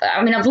like,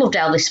 I've loved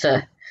Elvis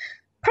for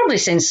probably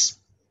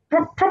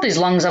as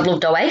long as I've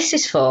loved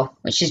Oasis for,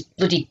 which is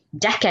bloody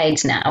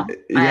decades now.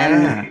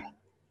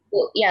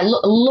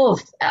 Love.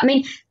 I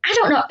mean, I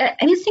don't know.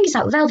 And the thing is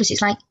like with Elvis,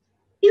 it's like,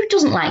 who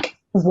doesn't like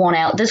one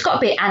Elvis? There's got to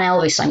be an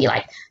Elvis song you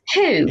like.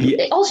 Who?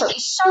 Yeah. Also,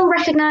 it's so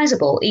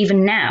recognisable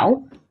even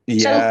now.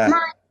 Yeah. So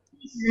my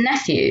nieces and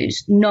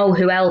nephews know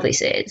who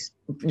Elvis is.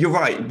 You're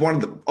right.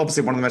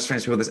 Obviously one of the most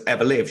famous people that's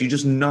ever lived. You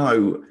just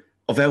know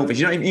of Elvis.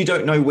 You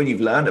don't know when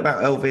you've learned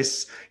about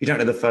Elvis. You don't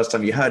know the first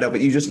time you heard of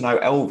it. You just know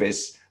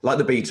Elvis, like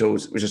the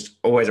Beatles, was just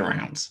always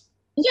around.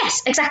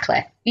 Yes,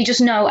 exactly. You just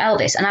know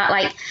Elvis, and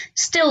I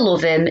still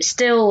love him.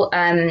 Still,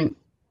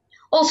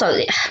 also,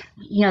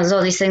 you know, there's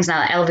all these things now.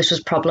 That Elvis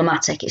was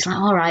problematic. It's like,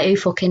 all right, who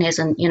fucking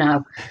isn't? You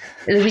know,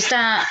 we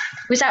start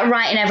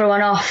writing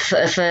everyone off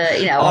for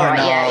you know. All right,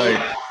 no.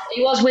 Yeah,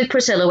 he was with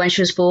Priscilla when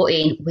she was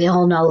 14. We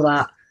all know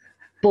that,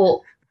 but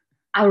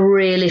I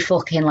really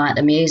fucking like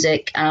the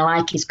music, and I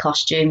like his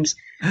costumes.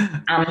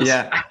 And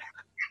I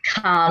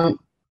can't.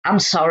 I'm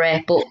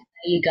sorry, but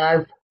there you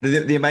go.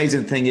 The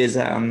amazing thing is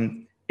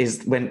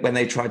when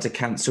they tried to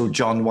cancel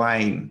John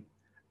Wayne.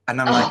 And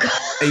I'm like, God.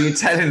 Are you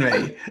telling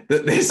me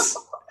that this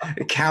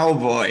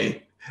cowboy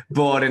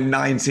born in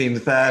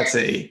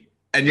 1930,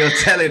 and you're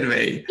telling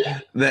me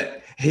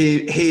that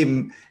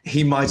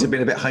he might have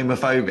been a bit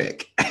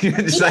homophobic?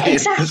 Saying,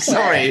 exactly.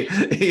 Sorry,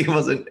 it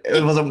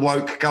wasn't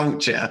woke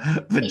culture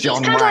for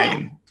John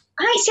Wayne.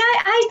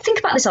 I think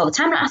about this all the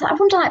time. I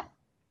wonder, like,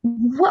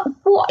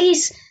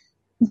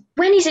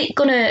 when is it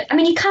gonna? I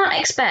mean, you can't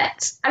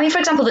expect. I mean, for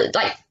example,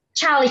 like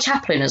Charlie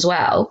Chaplin as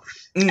well.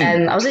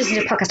 I was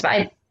listening to a podcast about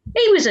him.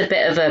 He was a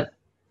bit of a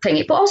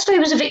thingy, but also he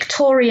was a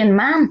Victorian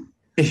man.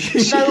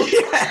 So,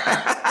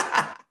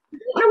 I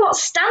don't know what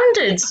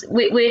standards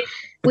we're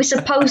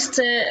supposed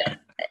to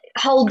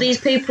hold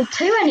these people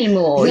to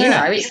anymore.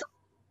 Yeah. You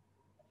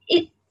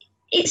know,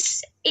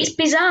 it's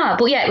bizarre.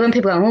 But yeah, when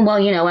people go, well,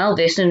 you know,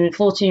 Elvis and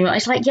 14,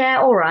 it's like,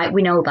 yeah, all right,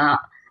 we know that.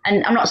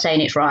 And I'm not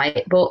saying it's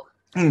right, but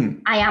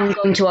I am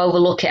going to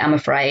overlook it, I'm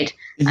afraid.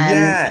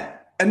 And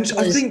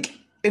I think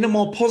in a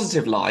more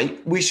positive light,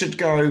 we should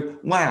go,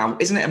 wow,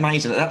 isn't it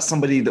amazing that that's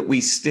somebody that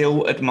we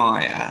still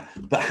admire,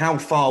 but how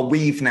far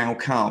we've now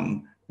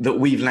come that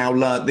we've now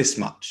learned this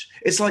much.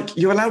 It's like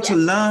you're allowed to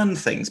learn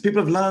things.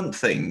 People have learned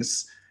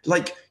things.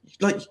 Like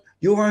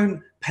your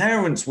own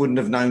parents wouldn't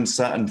have known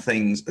certain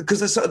things because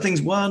there's certain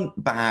things weren't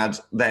bad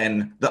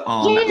then that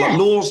are. Yeah. Like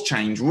laws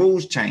change,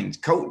 rules change,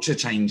 culture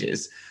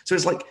changes. So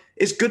it's like,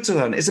 it's good to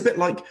learn. It's a bit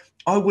like,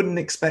 I wouldn't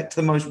expect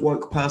the most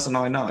woke person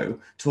I know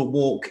to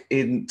walk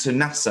into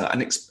NASA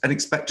and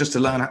expect just to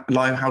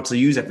learn how to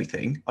use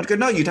everything. I'd go,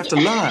 no, you'd have to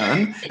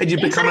learn and you'd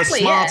become a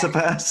smarter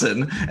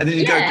person. And then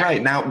you go,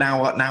 great, now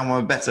I'm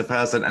a better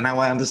person and now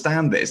I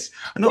understand this.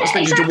 I'm not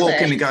expecting you to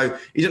walk in and go,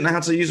 you don't know how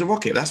to use a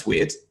rocket. That's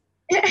weird.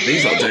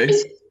 These lot do.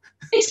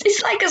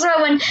 It's like as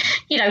well when,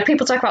 you know,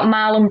 people talk about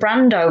Marlon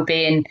Brando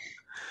being,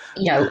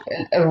 you know,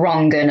 a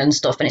wrong and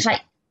stuff. And it's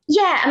like,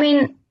 yeah, I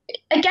mean,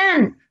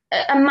 again,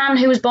 a man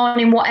who was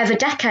born in whatever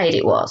decade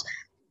it was.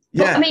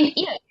 But, I mean,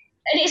 you know,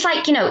 and it's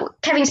like, you know,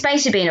 Kevin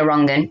Spacey being a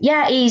wrong un.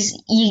 Yeah,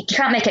 you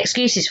can't make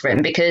excuses for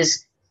him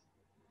because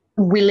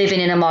we're living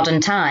in a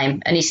modern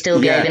time and he's still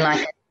behaving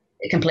like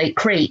a complete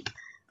creep.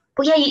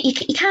 But yeah, you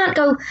can't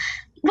go,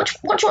 what do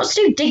you want to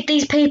do? Dig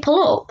these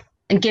people up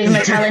and give them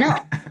a telling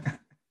up?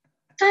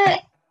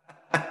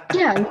 You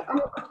know,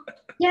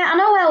 I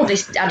know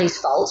Elvis had his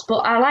faults, but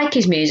I like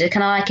his music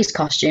and I like his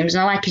costumes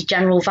and I like his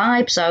general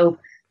vibe, so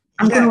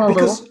I'm going to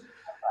overlook.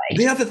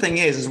 The other thing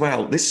is as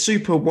well, this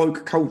super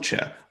woke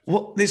culture,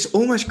 this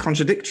almost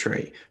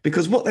contradictory,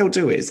 because what they'll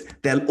do is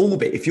they'll all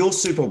be, if you're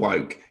super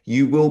woke,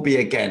 you will be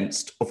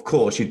against, of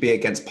course, you'd be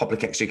against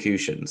public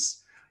executions.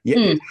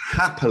 Yet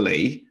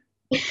happily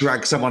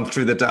drag someone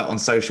through the dirt on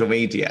social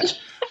media.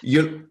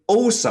 You'd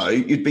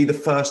be the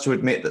first to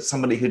admit that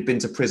somebody who'd been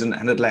to prison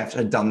and had left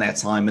had done their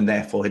time and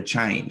therefore had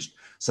changed.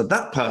 So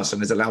that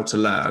person is allowed to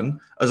learn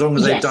as long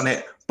as they've done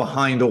it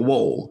behind a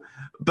wall.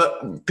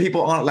 But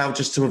people aren't allowed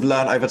just to have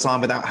learned over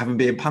time without having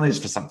been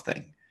punished for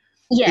something.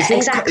 Yeah,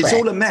 exactly. It's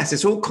all a mess.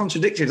 It's all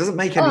contradictory. It doesn't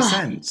make any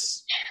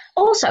sense.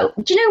 Also,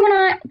 do you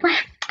know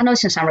I know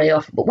this can sound really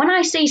awful, but when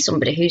I see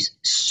somebody who's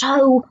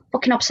so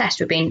fucking obsessed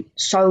with being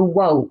so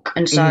woke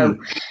and so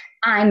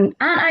aren't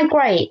I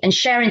great and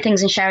sharing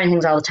things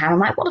all the time, I'm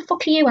like, what the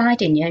fuck are you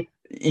hiding, you?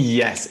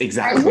 Yes,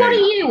 exactly. Like, what are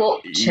you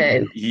up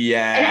to?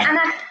 Yeah. And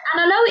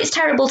I know it's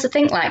terrible to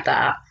think like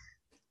that.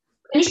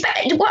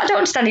 What I don't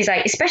understand is,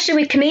 like,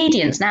 especially with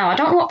comedians now, I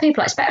don't know what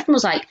people expect from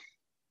us. Like,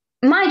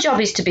 my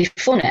job is to be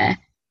funny.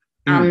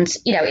 And,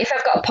 you know, if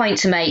I've got a point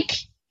to make,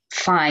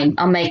 fine,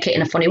 I'll make it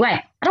in a funny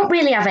way. I don't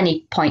really have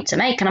any point to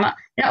make, and I'm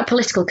not a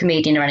political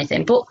comedian or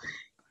anything, but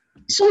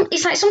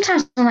it's like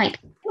sometimes I'm like,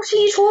 what are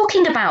you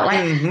talking about? Like,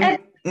 every day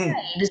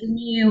there's a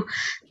new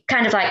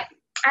kind of like,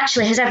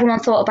 actually, has everyone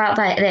thought about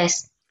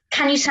this?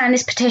 Can you sign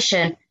this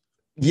petition?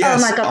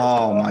 Yes. Oh, my God.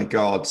 Oh, my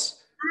God.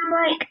 I'm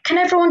like, can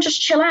everyone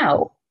just chill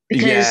out?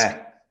 Because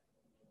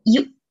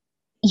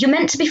you're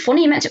meant to be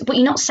funny, but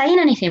you're not saying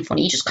anything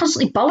funny. You're just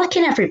constantly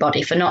bollocking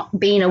everybody for not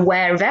being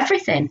aware of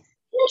everything.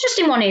 The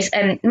interesting one is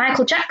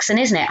Michael Jackson,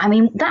 isn't it? I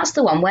mean, that's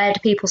the one. Where do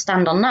people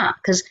stand on that?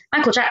 Because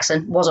Michael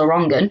Jackson was a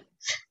wrong un.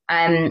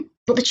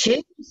 But the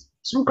tunes,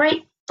 some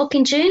great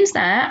fucking tunes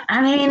there.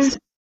 I mean...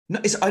 No,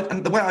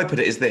 and the way I put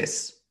it is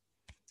this.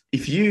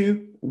 If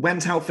you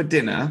went out for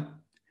dinner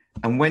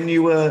and when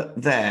you were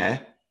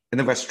there in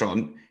the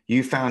restaurant,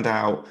 you found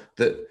out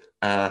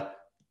that...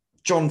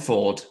 John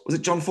Ford, was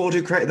it John Ford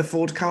who created the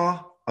Ford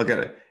car? I'll get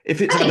it.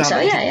 If it turned out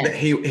that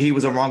he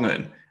was a wrong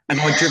un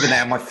and I'd driven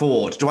there in my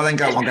Ford, do I then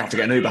go, I'm going to have to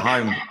get an Uber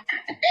home?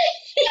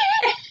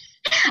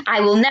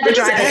 I will never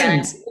drive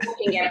again.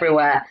 Walking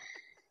everywhere.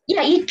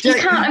 Yeah, you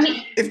can't. I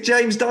mean, if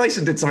James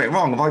Dyson did something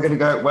wrong, am I going to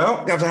go,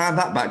 well, you have to hand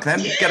that back then?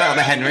 Get out of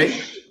the Henry.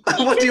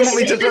 What do you want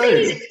me to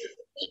do?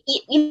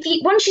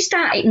 Once you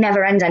start, it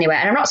never ends anywhere.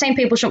 And I'm not saying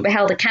people shouldn't be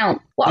held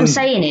account. What I'm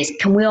saying is,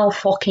 can we all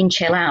fucking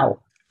chill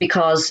out?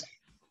 Because...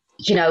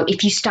 you know,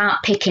 if you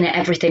start picking at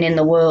everything in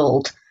the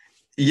world,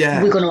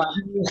 we're going to have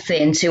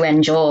nothing to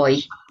enjoy.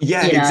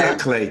 Yeah,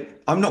 exactly.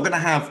 I'm not going to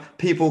have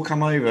people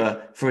come over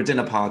for a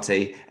dinner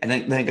party and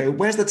then they go,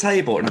 where's the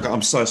table? And I go,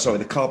 I'm so sorry,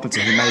 the carpenter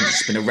who made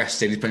it's been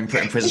arrested, he's been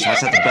put in prison, so I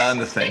just had to burn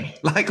the thing.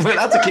 Like, we're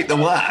allowed to keep the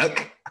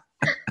work.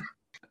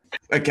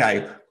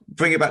 Okay,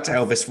 bring it back to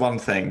Elvis, one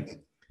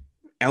thing.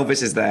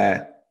 Elvis is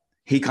there.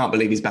 He can't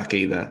believe he's back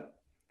either.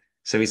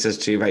 So he says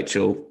to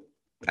Rachel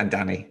and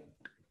Danny,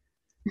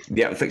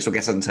 the fictional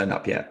guest hasn't turned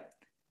up yet.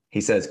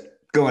 He says,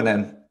 go on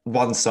then,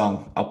 one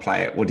song, I'll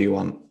play it. What do you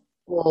want?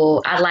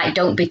 Oh, I like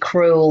Don't Be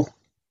Cruel.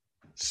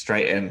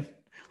 Straight in.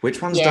 Which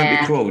one's Don't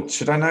Be Cruel?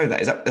 Should I know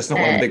that? That's not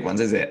one of the big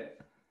ones, is it?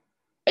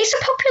 It's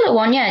a popular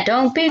one, yeah.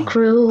 Don't be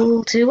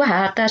cruel to a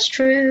heart that's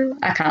true.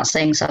 I can't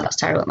sing, so that's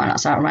terrible, man.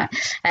 That's not right.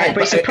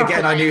 But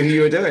again, I knew who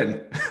you were doing.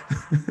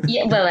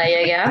 Yeah, well, there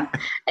you go.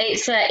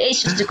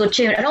 It's just a good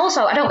tune, and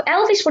also,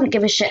 Elvis wouldn't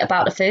give a shit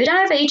about the food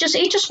either. He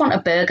just want a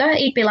burger.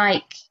 He'd be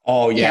like,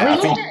 oh yeah, I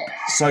think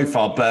so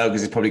far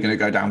burgers is probably going to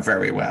go down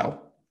very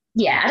well.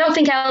 Yeah, I don't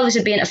think Elvis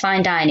would be into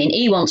fine dining.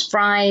 He wants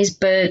fries,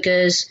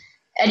 burgers,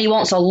 and he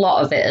wants a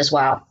lot of it as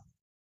well.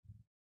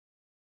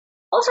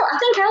 Also, I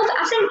think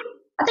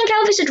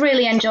Elvis would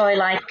really enjoy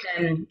like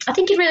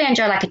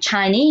a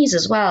Chinese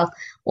as well,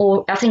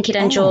 or I think he'd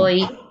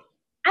enjoy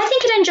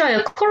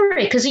a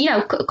curry, because you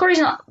know curry's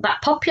not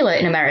that popular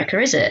in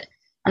America, is it?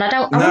 And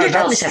I wonder if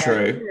Elvis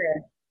ever did.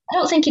 I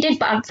don't think he did,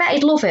 but I bet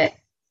he'd love it.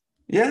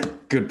 Yeah,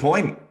 good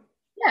point.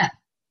 Yeah,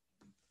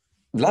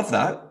 love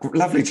that.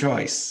 Lovely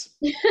choice.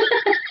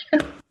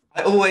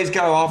 I always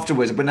go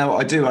afterwards, but no,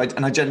 I do. I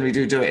generally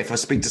do it. If I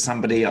speak to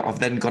somebody, I've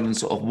then gone and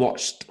sort of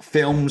watched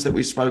films that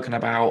we've spoken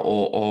about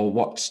or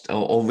watched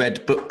or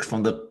read books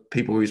from the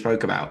people we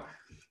spoke about.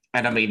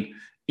 And I mean,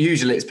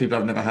 usually it's people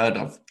I've never heard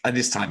of. And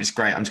this time it's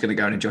great. I'm just going to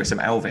go and enjoy some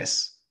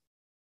Elvis.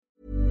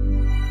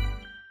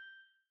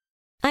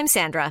 I'm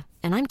Sandra,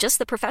 and I'm just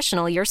the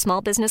professional your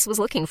small business was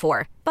looking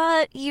for.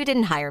 But you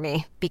didn't hire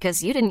me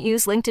because you didn't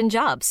use LinkedIn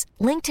Jobs.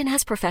 LinkedIn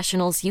has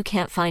professionals you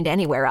can't find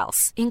anywhere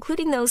else,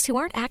 including those who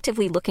aren't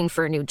actively looking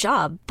for a new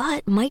job,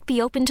 but might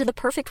be open to the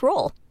perfect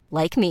role,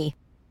 like me.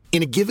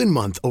 In a given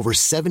month, over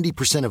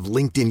 70% of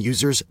LinkedIn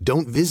users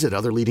don't visit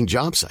other leading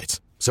job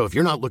sites. So if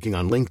you're not looking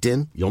on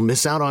LinkedIn, you'll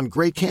miss out on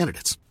great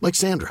candidates like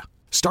Sandra.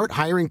 Start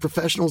hiring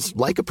professionals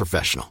like a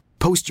professional.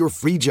 Post your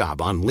free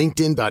job on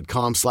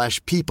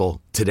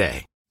linkedin.com/people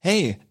today.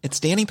 Hey, it's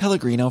Danny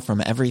Pellegrino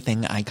from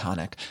Everything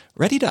Iconic.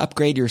 Ready to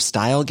upgrade your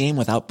style game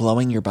without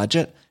blowing your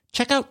budget?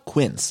 Check out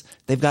Quince.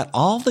 They've got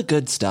all the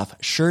good stuff,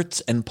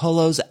 shirts and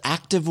polos,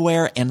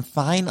 activewear, and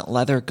fine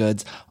leather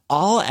goods,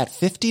 all at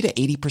 50 to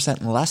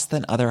 80% less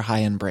than other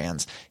high-end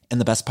brands. And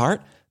the best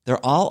part?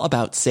 They're all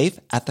about safe,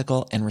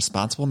 ethical, and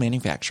responsible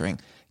manufacturing.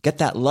 Get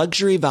that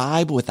luxury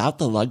vibe without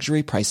the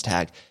luxury price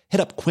tag.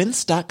 Hit up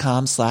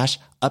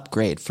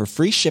quince.com/upgrade for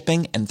free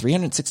shipping and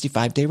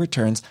 365-day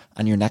returns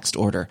on your next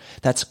order.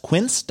 That's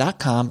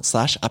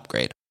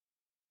quince.com/upgrade.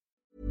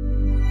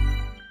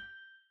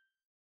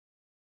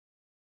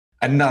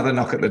 Another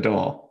knock at the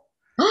door.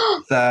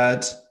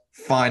 Third,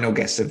 final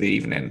guest of the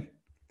evening.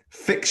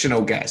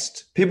 Fictional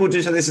guest. People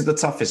do say this is the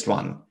toughest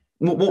one.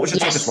 What was your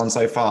toughest one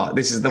so far?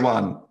 This is the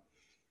one.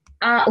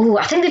 I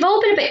think they've all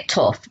been a bit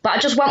tough, but I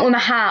just went with my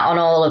heart on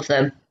all of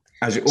them.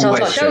 As you so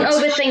always I thought, don't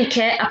should. overthink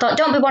it. I thought,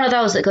 don't be one of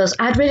those that goes,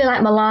 I'd really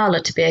like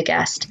Malala to be a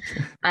guest.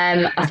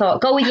 I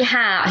thought, go with your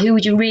heart. Who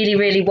would you really,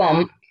 really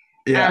want?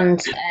 Yeah. And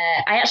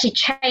I actually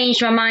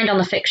changed my mind on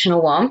the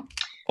fictional one.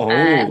 Oh.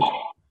 And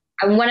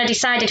when I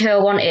decided who I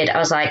wanted, I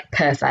was like,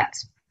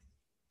 perfect.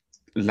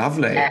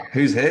 Lovely.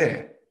 Who's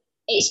here?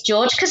 It's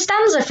George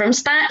Costanza from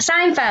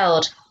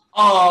Seinfeld.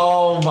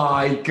 Oh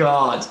my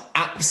God.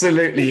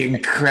 Absolutely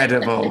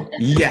incredible.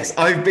 Yes,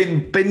 I've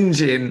been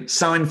binging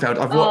Seinfeld.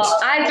 I've watched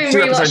I've been 2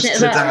 rewatching episodes it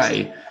as well.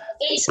 today.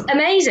 It's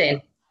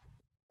amazing.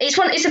 It's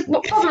probably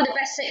the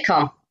best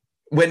sitcom.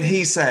 When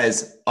he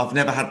says, I've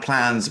never had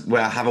plans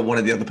where I haven't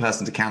wanted the other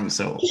person to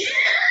cancel.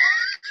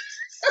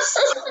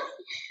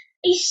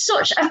 He's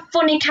such a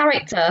funny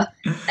character.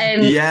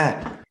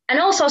 Yeah. And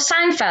also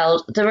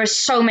Seinfeld, there are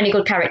so many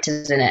good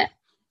characters in it.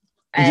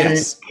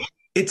 Yes.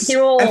 It's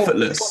they're all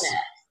effortless. Funny.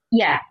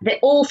 Yeah, they're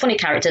all funny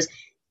characters.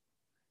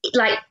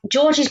 Like,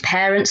 George's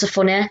parents are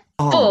funny,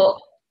 but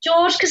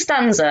George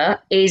Costanza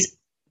is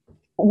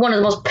one of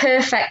the most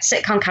perfect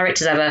sitcom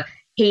characters ever.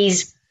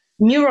 He's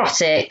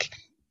neurotic.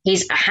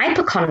 He's a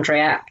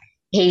hypochondriac.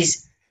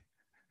 He's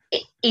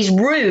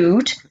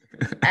rude,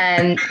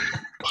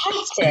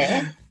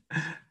 petty,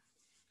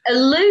 a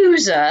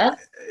loser.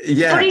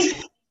 Yeah. But he's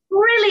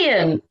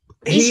brilliant.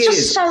 He's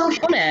just so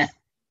funny.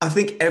 I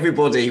think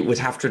everybody would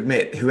have to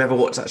admit, whoever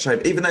watched that show,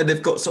 even though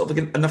they've got sort of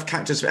enough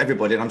characters for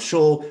everybody, and I'm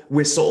sure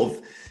we're sort of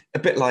a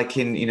bit like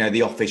in,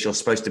 The Office, you're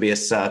supposed to be a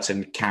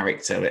certain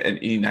character and,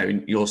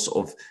 you're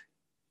sort of,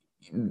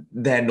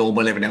 they're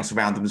normal, everyone else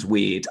around them is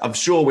weird. I'm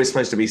sure we're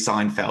supposed to be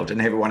Seinfeld and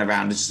everyone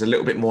around is just a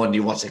little bit more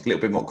neurotic, a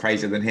little bit more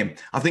crazy than him.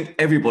 I think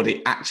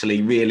everybody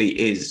actually really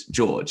is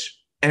George.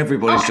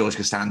 Everybody's George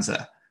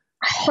Costanza.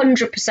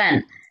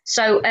 100%.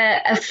 So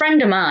a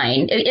friend of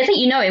mine, I think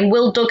you know him,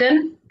 Will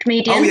Duggan,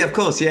 comedian. Oh, yeah, of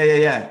course.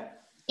 Yeah.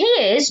 He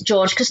is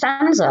George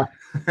Costanza.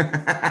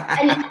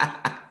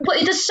 But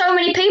there's so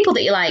many people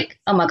that you're like,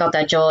 oh, my God,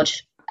 they're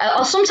George.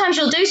 Or sometimes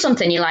you'll do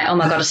something, you're like, oh,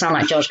 my God, I sound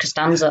like George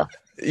Costanza.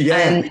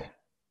 Yeah.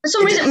 For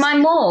some reason, my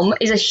mum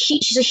is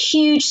she's a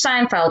huge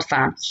Seinfeld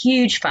fan,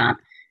 huge fan.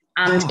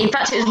 And in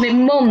fact, it was my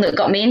mum that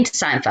got me into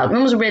Seinfeld. My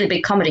mum was a really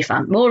big comedy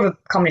fan, more of a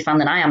comedy fan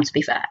than I am, to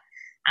be fair.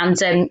 And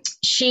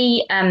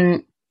she's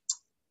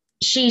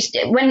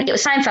when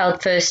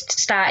Seinfeld first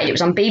started, it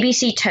was on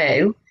BBC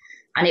Two,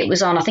 and it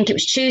was on, I think it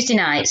was Tuesday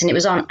nights, and it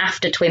was on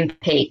after Twin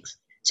Peaks.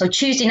 So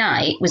Tuesday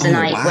night was the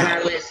night when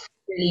I was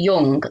really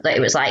young that it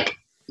was like,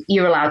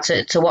 you're allowed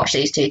to watch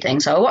these two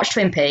things. So I watched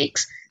Twin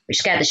Peaks, which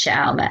scared the shit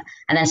out of me.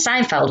 And then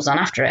Seinfeld was on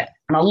after it,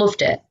 and I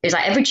loved it. It was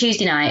like every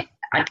Tuesday night,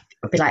 I'd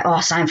be like, oh,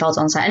 Seinfeld's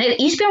on Seinfeld. And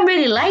it used to be on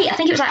really late. I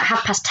think it was like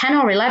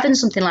 10:30 or 11,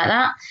 something like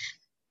that.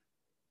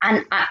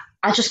 And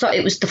I just thought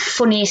it was the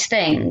funniest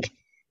thing.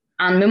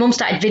 And my mum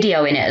started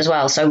videoing it as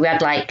well. So we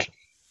had like,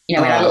 we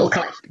had a little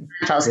collection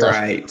of Seinfeld stuff.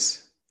 Right.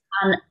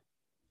 And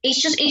it's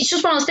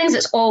just one of those things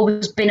that's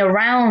always been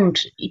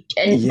around. But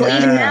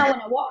even now when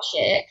I watch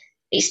it,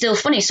 it's still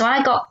funny. So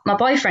I got my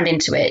boyfriend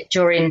into it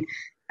during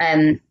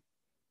probably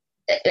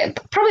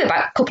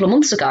about a couple of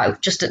months ago,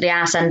 just at the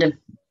arse end of,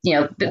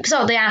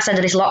 sort of the arse end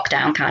of this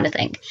lockdown kind of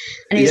thing.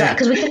 And he was like,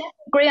 because we can never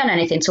agree on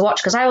anything to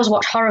watch, because I always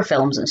watch horror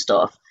films and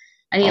stuff.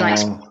 And he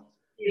likes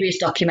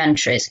serious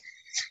documentaries.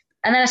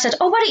 And then I said,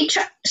 why don't you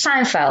try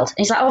Seinfeld? And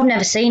he's like, I've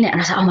never seen it. And I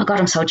was like, oh my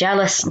God, I'm so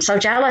jealous.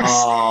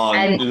 Oh,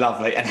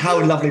 lovely. And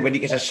how lovely when you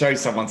get to show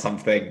someone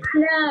something.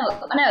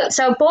 I know.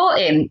 So I bought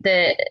him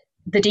the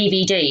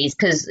DVDs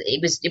because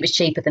it was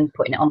cheaper than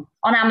putting it on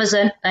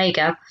Amazon. There you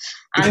go.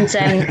 And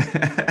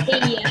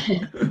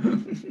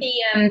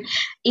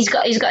he's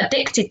got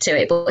addicted to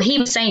it. But he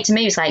was saying to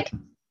me, he was like,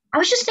 I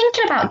was just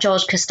thinking about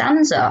George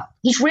Costanza.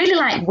 He's really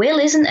like Will,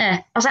 isn't he?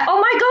 I was like, oh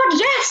my God,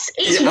 yes,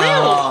 it's Will.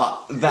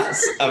 Oh,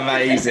 that's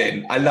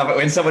amazing. I love it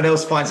when someone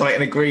else finds something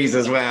and agrees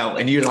as well.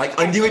 And you're like,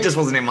 I knew it just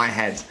wasn't in my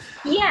head.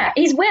 Yeah,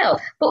 he's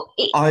Will. But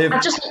I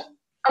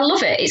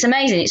love it. It's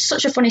amazing. It's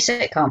such a funny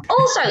sitcom.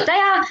 Also,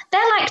 they're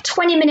like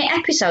 20-minute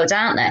episodes,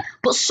 aren't they?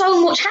 But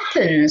so much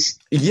happens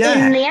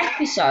in the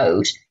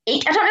episode. I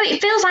don't know.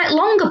 It feels like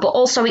longer, but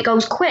also it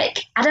goes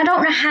quick. And I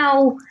don't know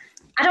how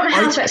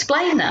to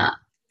explain that.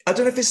 I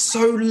don't know if it's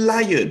so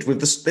layered with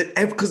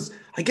because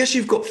I guess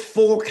you've got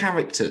 4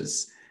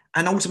 characters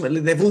and ultimately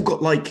they've all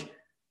got like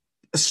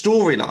a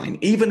storyline.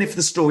 Even if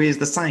the story is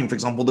the same, for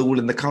example, they're all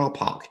in the car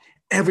park.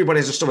 everybody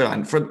has a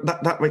storyline. For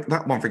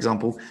that one, for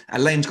example,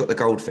 Elaine's got the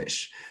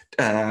goldfish.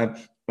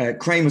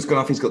 Kramer's gone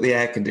off, he's got the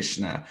air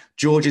conditioner.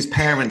 George's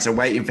parents are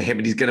waiting for him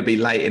and he's going to be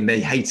late and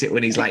they hate it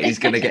when he's late. He's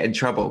going to get in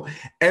trouble.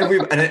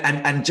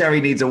 And Jerry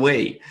needs a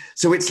wee.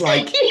 So it's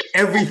like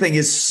everything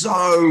is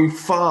so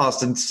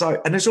fast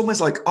and it's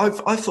almost like I've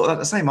thought that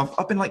the same.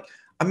 I've been like,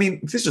 I mean,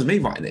 if this was me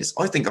writing this,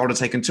 I think I would have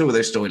taken 2 of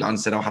those storylines and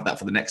said I'll have that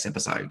for the next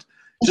episode.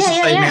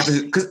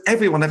 Because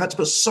everyone, they've had to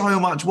put so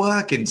much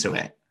work into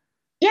it.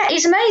 Yeah,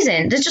 it's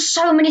amazing. There's just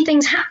so many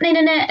things happening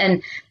in it.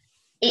 And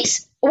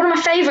it's one of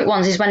my favourite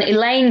ones is when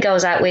Elaine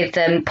goes out with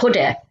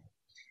Puddy.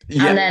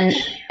 Yeah. And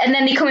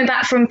then they're coming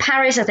back from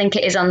Paris, I think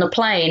it is, on the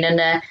plane.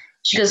 And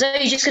she goes, oh,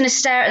 you're just going to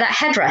stare at that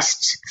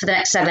headrest for the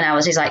next 7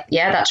 hours? He's like,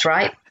 yeah, that's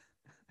right.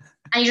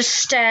 And he just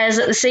stares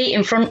at the seat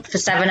in front for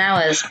 7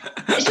 hours.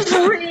 It's just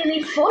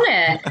really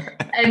funny.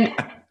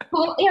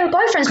 But, my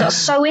boyfriend's got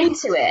so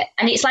into it.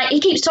 And it's like, he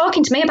keeps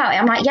talking to me about it.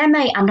 I'm like, yeah,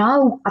 mate, I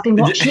know. I've been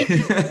watching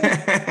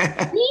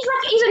it.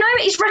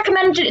 He's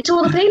recommended it to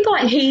other people.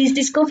 Like, he's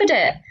discovered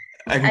it.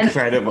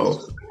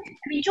 Incredible.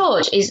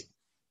 George is,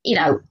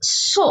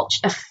 such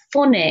a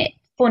funny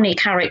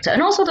character.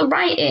 And also the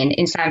writing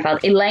in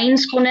Seinfeld.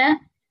 Elaine's funny.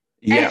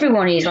 Yeah.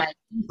 Everyone is, like,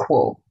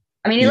 equal.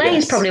 I mean,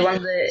 Elaine's probably one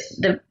of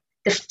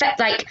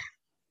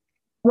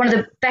one of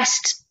the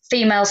best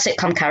female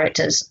sitcom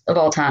characters of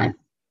all time.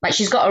 Like,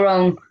 she's got her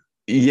own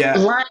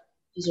line,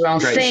 she's her own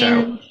Great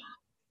thing. Show.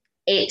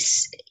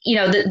 It's,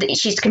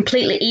 she's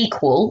completely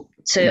equal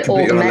to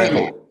all the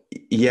men.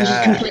 Yeah.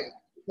 She's completely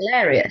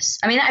hilarious.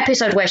 I mean, that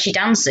episode where she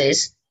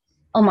dances,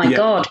 oh my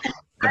God.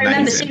 I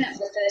remember seeing that for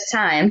the first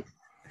time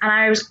and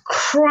I was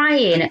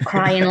crying,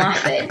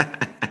 laughing.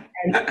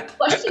 But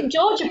I think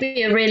George would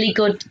be a really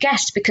good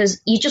guest because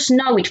you just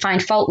know he'd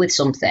find fault with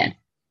something.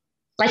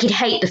 Like he'd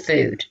hate the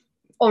food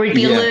or he'd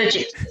be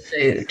allergic to the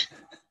food.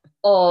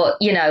 Or,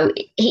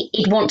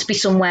 he'd want to be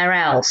somewhere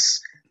else.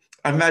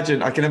 I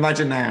can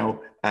imagine now,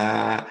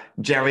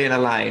 Jerry and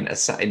Elaine are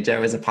sat in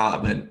Jerry's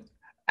apartment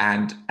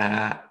and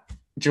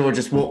George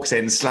just walks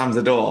in, slams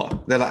the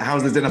door. They're like,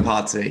 how's the dinner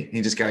party?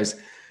 He just goes,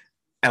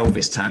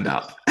 Elvis turned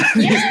up.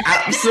 He's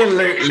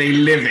absolutely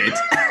livid.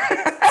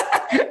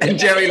 And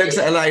Jerry looks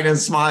at Elaine and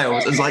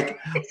smiles and is like,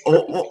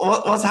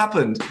 what's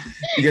happened?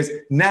 He goes,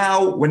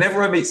 now,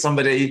 whenever I meet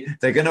somebody,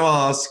 they're going to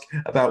ask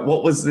about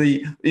what was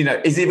is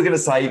either going to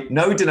say,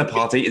 no dinner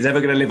party is ever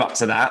going to live up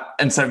to that.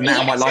 And so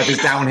now my life is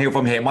downhill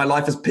from here. My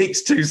life has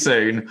peaked too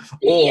soon.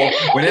 Or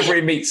whenever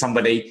he meets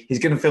somebody, he's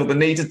going to feel the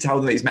need to tell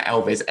them that he's met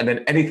Elvis. And then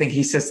anything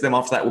he says to them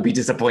after that will be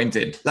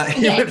disappointed. Like,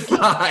 he would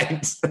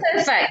find.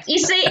 Perfect. You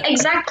see,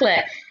 exactly.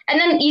 And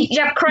then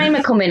you have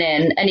Kramer coming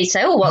in and he'd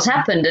say, oh, what's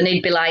happened? And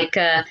he'd be like,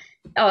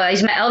 oh,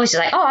 he's met Elvis. He's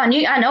like, oh, I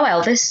know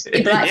Elvis.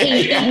 He'd be like,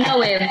 he'd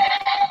know him.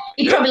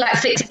 He'd probably like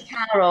fix a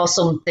car or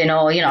something,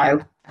 or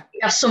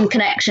have some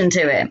connection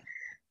to him.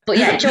 But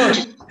yeah, George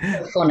is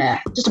so funny,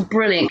 just a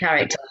brilliant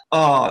character.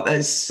 Oh,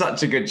 that's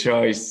such a good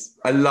choice.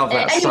 I love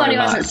that. Anyone who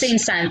hasn't seen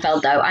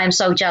Seinfeld, though, I am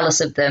so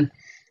jealous of them.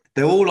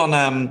 They're all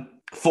on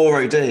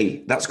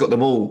 4OD. That's got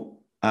them all.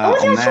 They're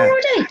on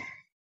 4OD.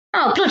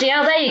 Oh, bloody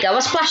hell, there you go. I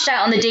splashed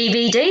out on the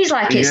DVDs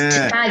like it's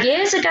 5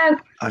 years ago.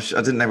 I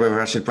didn't know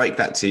whether I should break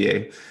that to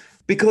you.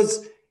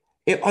 Because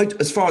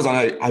as far as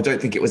I know, I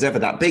don't think it was ever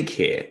that big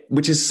here,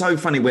 which is so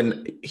funny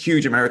when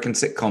huge American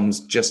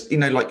sitcoms just,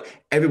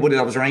 like Everybody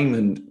Loves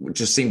Raymond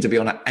just seemed to be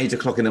on at 8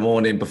 o'clock in the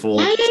morning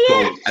before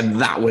school, and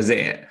that was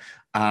it.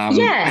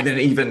 And then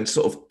even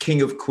sort of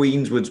King of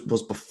Queens was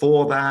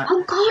before that.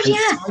 Oh, God, and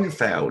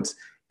Seinfeld,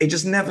 it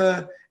just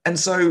never... And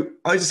so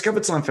I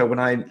discovered Seinfeld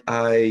when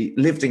I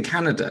lived in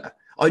Canada.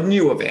 I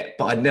knew of it,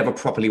 but I'd never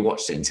properly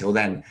watched it until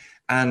then.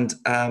 And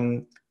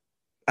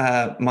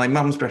my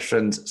mum's best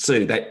friend,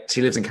 Sue,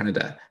 she lives in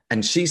Canada,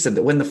 and she said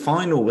that when the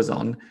final was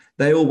on,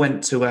 they all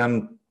went to,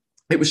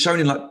 it was shown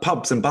in like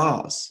pubs and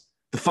bars,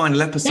 the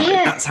final episode.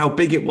 Yeah. That's how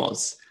big it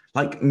was.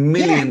 Like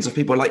millions of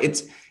people. Like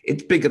it's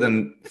bigger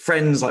than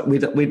Friends. Like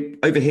we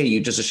over here, you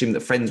just assume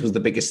that Friends was the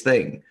biggest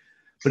thing,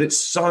 but it's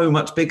so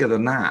much bigger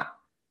than that.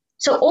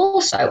 So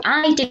also,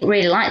 I didn't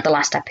really like the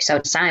last episode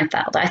of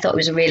Seinfeld. I thought it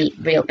was a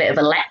real bit of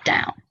a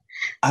letdown.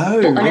 Oh,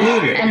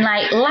 really? And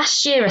like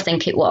last year, I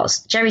think it was,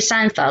 Jerry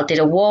Seinfeld did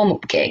a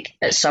warm-up gig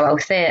at Soho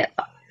Theatre.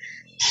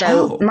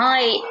 So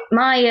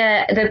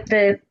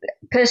the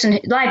person,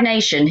 Live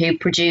Nation, who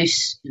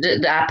produce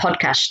our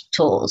podcast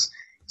tours,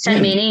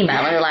 sent me an email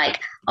and they're like,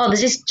 oh,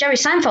 there's this Jerry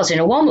Seinfeld's doing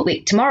a warm-up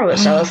week tomorrow at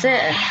Soho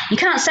Theatre. You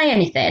can't say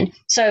anything.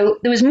 So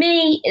there was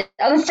me.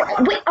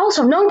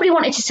 Also, nobody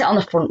wanted to sit on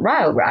the front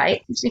row,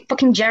 right? It's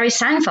fucking Jerry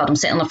Seinfeld. I'm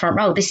sitting on the front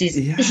row. This is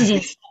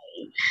insane.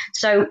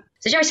 So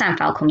Jerry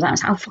Seinfeld comes out and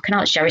says, oh, fucking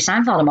hell, it's Jerry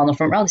Seinfeld. I'm on the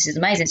front row. This is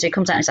amazing. So he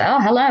comes out and says,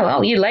 oh, hello.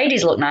 Oh, you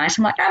ladies look nice.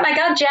 I'm like, oh, my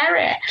God,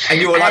 Jerry. And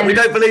you were like, we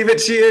don't believe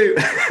it's you.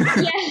 Yeah,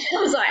 I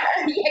was like,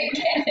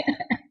 yeah.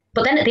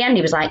 But then at the end,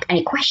 he was like,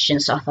 any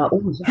questions? So I thought,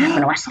 oh, yeah, I'm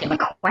going to ask him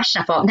a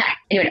question. I thought, nah.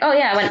 He went, oh,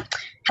 yeah. I went,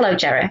 hello,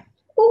 Jerry.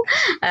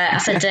 I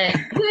said,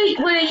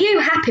 were you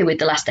happy with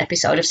the last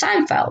episode of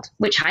Seinfeld?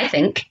 Which I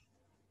think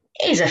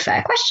is a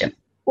fair question.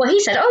 Well, he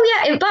said,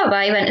 oh, yeah, blah,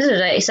 blah. He went,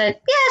 he said,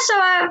 yeah, so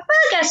I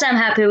guess I'm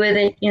happy with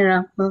it.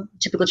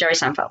 Typical Jerry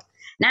Seinfeld.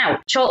 Now,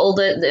 Chortle,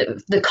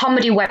 the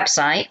comedy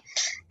website,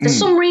 for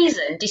some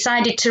reason,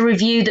 decided to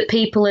review that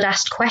people had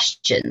asked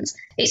questions.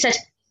 It said,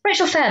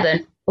 Rachel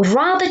Fairburn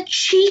rather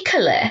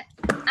cheekily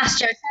asked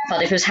Jerry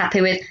Seinfeld if he was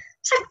happy with.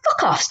 It's like,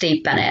 fuck off,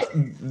 Steve Bennett.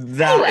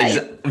 That is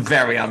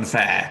very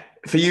unfair.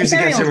 For you to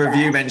get a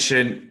review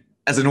mention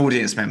as an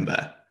audience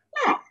member.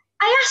 Yeah.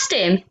 I asked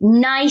him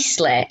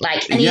nicely,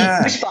 and he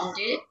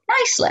responded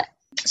nicely.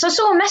 So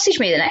someone messaged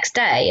me the next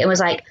day and was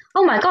like,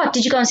 oh my God,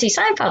 did you go and see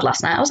Seinfeld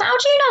last night? I was like, how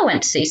do you know I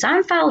went to see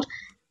Seinfeld?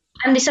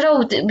 And they said,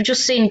 oh, we've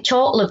just seen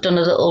Chortle have done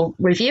a little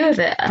review of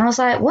it. And I was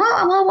like,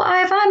 well,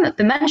 have I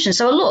been mentioned?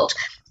 So I looked.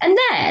 And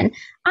then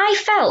I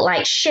felt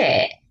like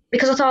shit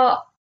because I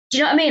thought, do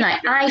you know what I mean?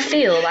 I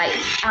feel like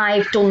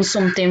I've done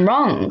something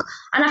wrong.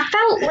 And I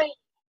felt really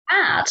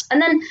bad.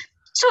 And then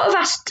sort of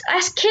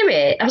asked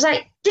Kiri, I was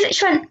like, did it?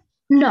 She went,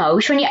 no.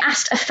 She went, you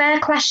asked a fair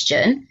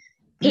question.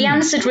 He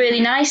answered really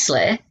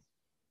nicely.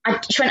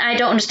 She went, I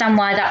don't understand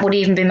why that would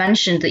even be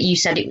mentioned, that you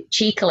said it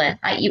cheekily.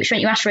 She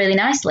went, you asked really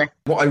nicely.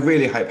 What I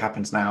really hope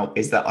happens now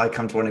is that I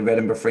come to one of the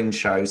Edinburgh Fringe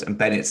shows and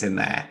Bennett's in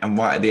there, and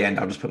right at the end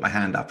I'll just put my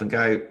hand up and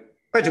go,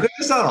 Rachel, can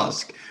I just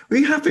ask, were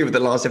you happy with the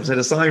last episode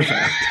of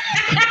Seinfeld?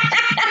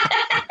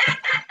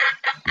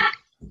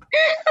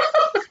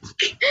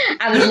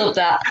 I would love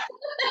that.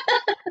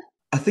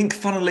 I think,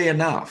 funnily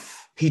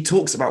enough, he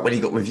talks about when he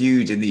got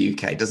reviewed in the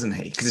UK, doesn't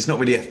he? Because it's not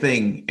really a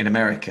thing in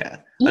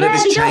America. Yeah,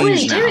 they don't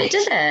really do it,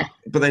 do they?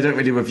 But they don't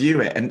really review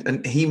it.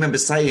 And he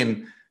remembers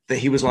saying that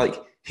he was like,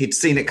 he'd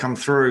seen it come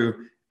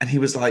through and he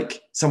was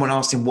like, someone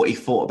asked him what he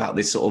thought about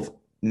this sort of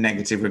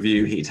negative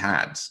review he'd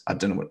had. I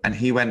don't know what. And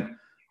he went,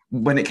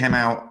 when it came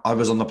out, I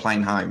was on the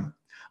plane home.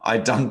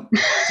 I'd done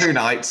 2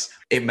 nights.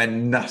 It meant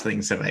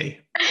nothing to me.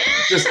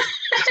 Just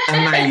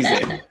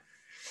amazing.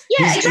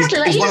 Yeah,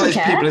 exactly. He's one of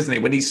those people, isn't he?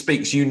 When he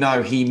speaks, you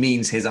know he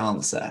means his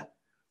answer.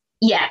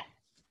 Yeah.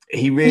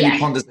 He really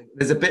ponders.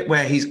 There's a bit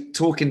where he's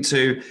talking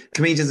to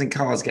comedians in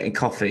cars getting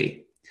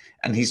coffee,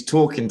 and he's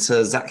talking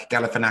to Zach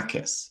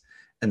Galifianakis.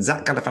 And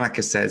Zach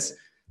Galifianakis says,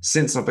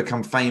 since I've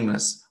become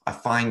famous, I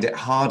find it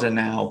harder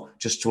now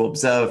just to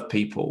observe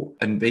people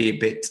and be a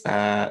bit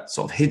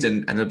sort of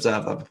hidden and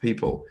observe other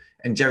people.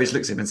 And Jerry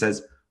looks at him and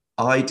says,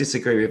 I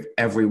disagree with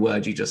every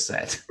word you just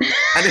said.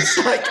 And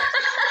it's like...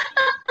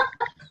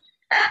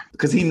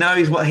 because he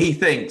knows what he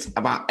thinks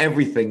about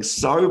everything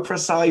so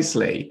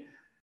precisely.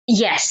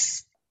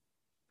 Yes.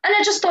 And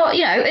I just thought,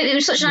 it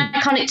was such an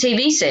iconic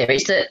TV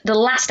series that the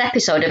last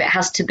episode of it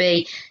has to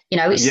be,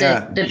 it's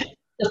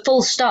the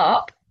full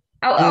stop.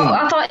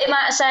 I thought it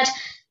might have said,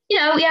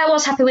 I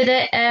was happy with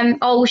it.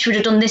 We should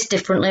have done this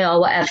differently or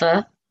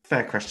whatever.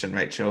 Fair question,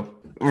 Rachel.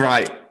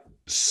 Right.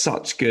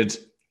 Such good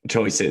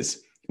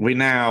choices. We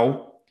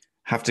now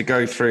have to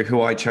go through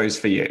who I chose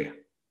for you.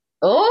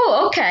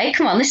 Oh, okay.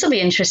 Come on. This will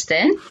be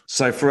interesting.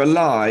 So for a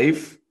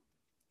live,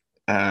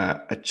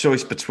 a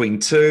choice between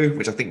 2,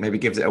 which I think maybe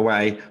gives it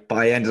away, but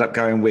I ended up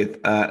going with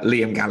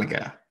Liam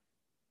Gallagher.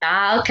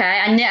 Okay.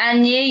 I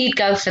knew you'd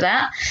go for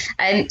that.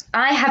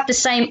 I have the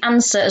same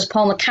answer as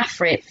Paul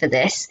McCaffrey for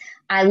this.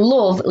 I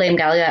love Liam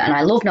Gallagher and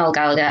I love Noel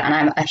Gallagher and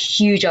I'm a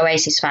huge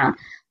Oasis fan,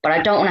 but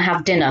I don't want to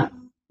have dinner.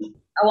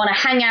 I want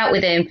to hang out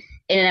with him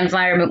in an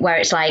environment where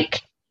it's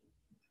like,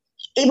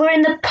 we're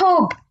in the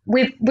pub.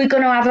 We're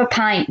going to have a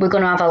pint. We're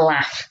going to have a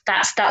laugh.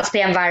 That's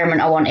the environment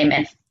I want him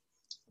in.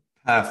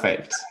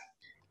 Perfect.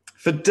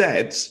 For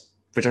Dead,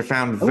 which I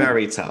found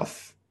very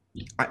tough,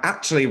 I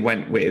actually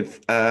went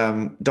with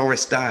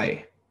Doris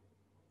Day.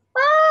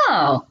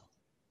 Oh.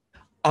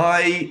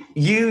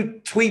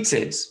 You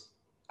tweeted,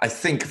 I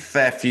think a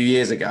fair few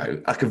years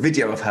ago, like a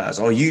video of hers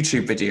or a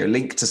YouTube video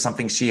linked to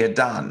something she had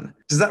done.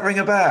 Does that ring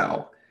a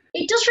bell?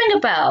 It does ring a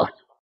bell.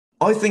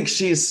 I think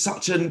she is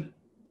such an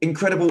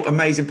incredible,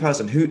 amazing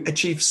person who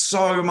achieved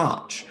so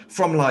much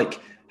from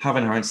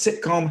having her own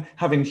sitcom,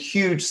 having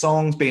huge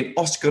songs, being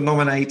Oscar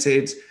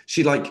nominated.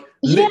 She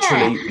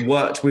literally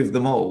worked with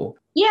them all.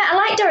 Yeah, I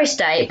like Doris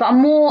Day, but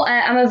I'm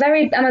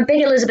a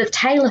big Elizabeth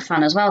Taylor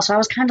fan as well. So I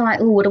was kind of like,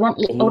 would I want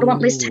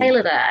Liz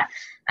Taylor there?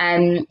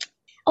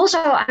 Also,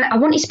 I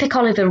wanted to pick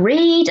Oliver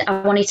Reed.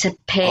 I wanted to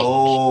pick.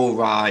 Oh,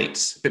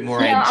 right, a bit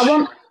more edge.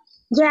 I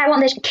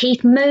want this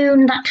Keith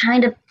Moon, that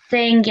kind of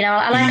thing.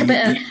 I like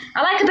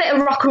a bit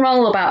of rock and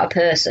roll about a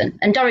person.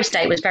 And Doris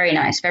Day was very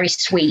nice, very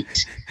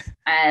sweet.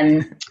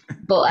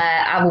 But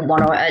I wouldn't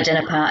want her at a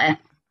dinner party.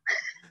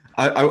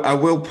 I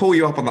will pull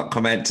you up on that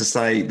comment to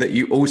say that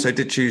you also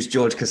did choose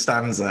George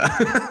Costanza.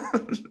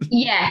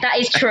 Yeah, that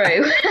is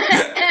true.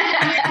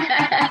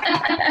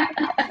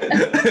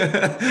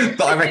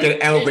 But I reckon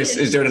Elvis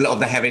is doing a lot of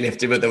the heavy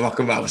lifting with the rock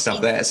and roll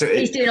stuff there. So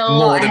he's doing a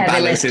lot of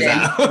heavy lifting.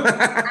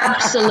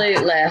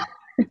 Absolutely.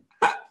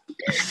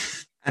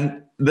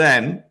 And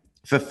then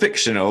for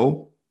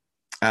fictional,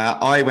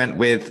 I went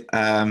with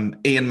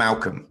Ian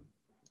Malcolm.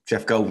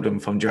 Jeff Goldblum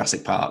from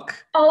Jurassic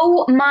Park.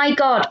 Oh my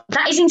God,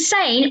 that is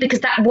insane because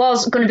that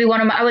was going to be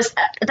one of my.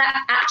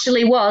 That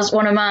actually was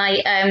one of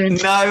my.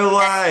 No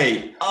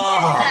way!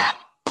 Oh.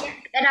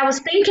 And I was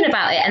thinking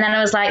about it, and then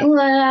I was like,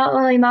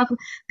 oh, Ian Malcolm.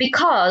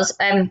 Because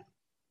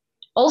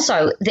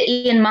also, the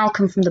Ian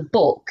Malcolm from the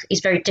book is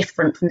very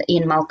different from the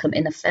Ian Malcolm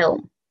in the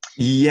film.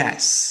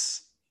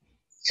 Yes.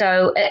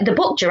 So the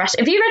book, Jurassic...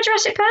 Have you read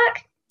Jurassic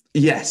Park?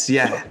 Yes,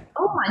 yeah.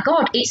 Oh, my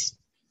God.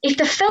 If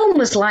the film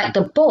was like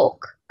the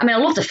book... I mean, I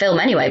love the film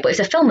anyway, but if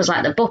the film was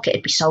like the book,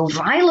 it'd be so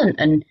violent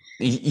and...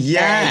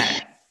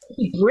 Yeah.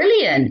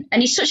 Brilliant.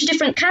 And he's such a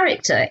different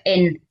character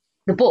in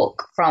the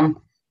book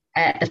from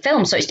the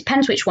film, so it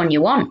depends which one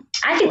you want.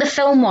 I think the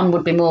film one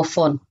would be more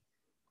fun.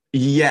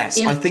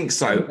 Yes, I think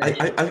so.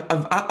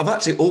 I've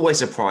actually always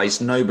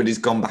surprised nobody's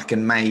gone back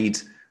and made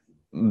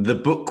the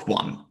book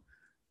one.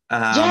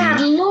 Yeah,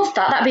 I'd love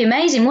that. That'd be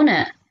amazing,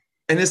 wouldn't it?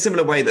 In a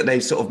similar way that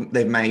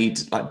they've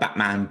made like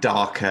Batman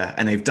darker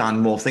and they've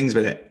done more things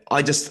with it.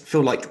 I just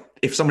feel like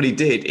if somebody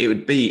did, it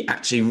would be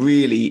actually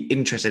really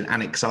interesting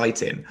and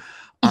exciting.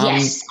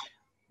 Yes.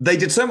 They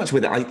did so much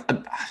with it.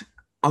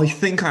 I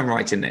think I'm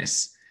right in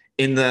this,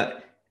 in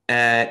that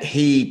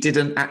he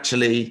didn't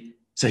actually...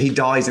 So he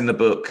dies in the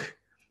book,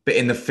 but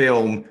in the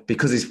film,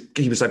 because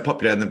he was so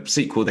popular in the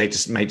sequel, they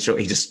just made sure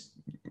he just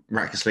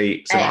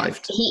miraculously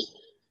survived. He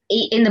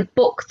in the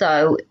book,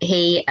 though,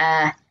 he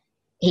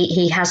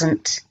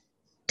hasn't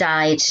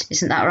died.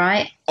 Isn't that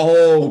right?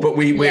 Oh, but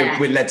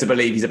we're led to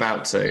believe he's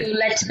about to. We're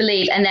led to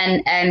believe. And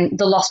then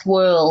The Lost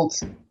World,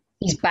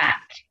 he's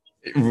back.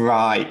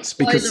 Right.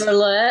 Because spoiler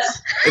alert.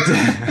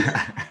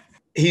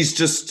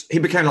 he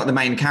became like the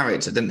main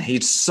character, didn't he?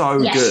 He's so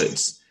good.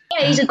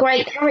 Yeah, he's a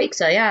great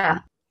character, yeah.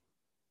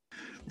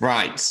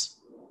 Right.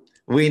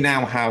 We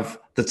now have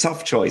the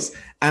tough choice.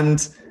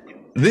 And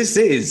this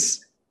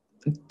is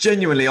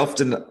genuinely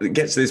often it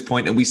gets to this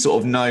point and we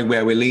sort of know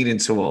where we're leaning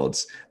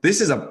towards. This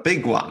is a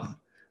big one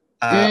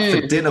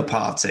for dinner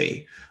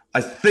party.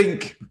 I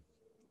think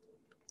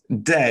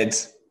Dead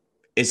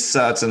is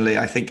certainly,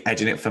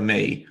 edging it for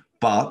me.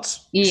 But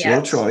it's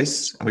your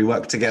choice, and we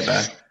work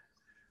together.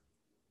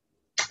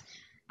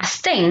 I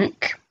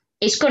think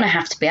it's going to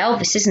have to be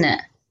Elvis, isn't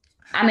it?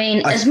 I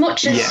mean, as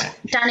much as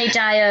Danny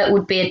Dyer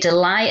would be a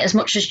delight, as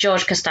much as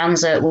George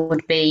Costanza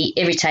would be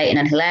irritating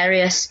and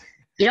hilarious,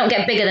 you don't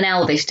get bigger than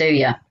Elvis, do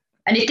you?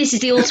 And if this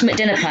is the ultimate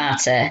dinner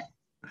party,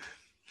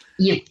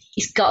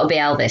 it's got to be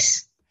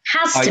Elvis.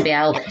 Has to be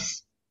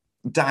Elvis.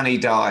 Danny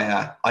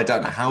Dyer, I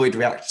don't know how he'd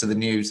react to the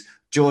news.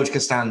 George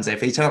Costanza, if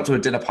he turned up to a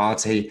dinner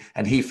party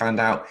and he found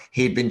out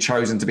he'd been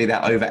chosen to be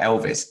there over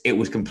Elvis, it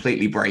would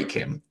completely break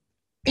him.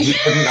 He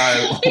wouldn't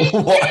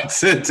know what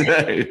to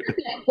do.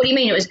 What do you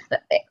mean? It was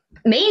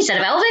me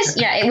instead of Elvis?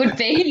 Yeah, it would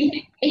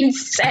be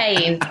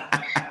insane.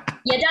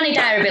 Yeah, Danny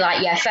Dyer would be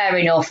like, yeah, fair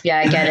enough. Yeah,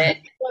 I get it.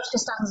 George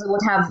Costanza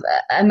would have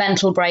a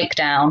mental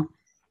breakdown.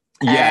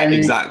 Yeah,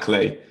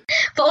 exactly.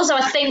 But also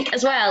I think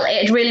as well,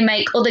 it'd really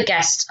make other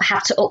guests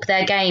have to up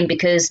their game,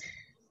 because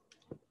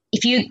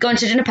if you go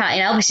into a dinner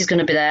party and Elvis is going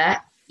to be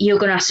there, you're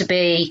going to have to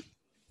be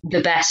the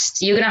best.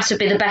 You're going to have to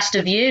be the best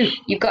of you.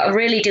 You've got to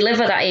really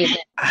deliver that evening.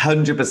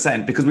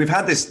 100%, because we've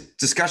had this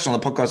discussion on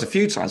the podcast a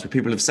few times where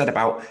people have said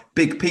about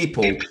big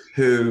people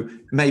who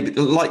maybe,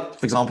 like,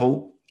 for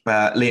example,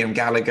 Liam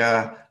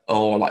Gallagher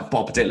or like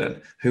Bob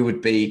Dylan, who would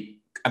be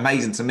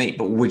amazing to meet,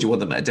 but would you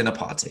want them at a dinner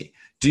party?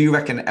 Do you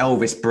reckon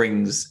Elvis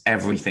brings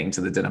everything to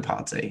the dinner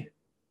party?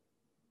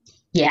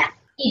 Yeah.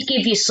 He'd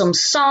give you some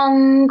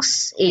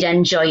songs, he'd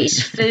enjoy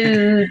his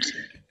food,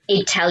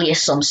 he'd tell you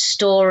some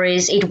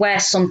stories, he'd wear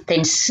something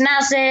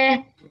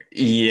snazzy.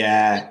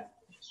 Yeah.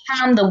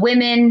 Charm the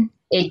women,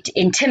 he'd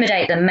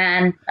intimidate the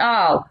men.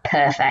 Oh,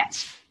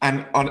 perfect.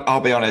 And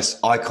I'll be honest,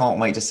 I can't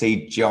wait to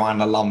see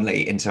Joanna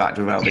Lumley interact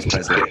with Elvis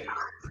Presley.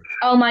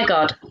 Oh my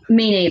God,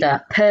 me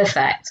neither.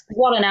 Perfect.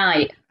 What a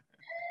night.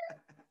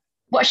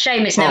 What a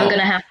shame it's never going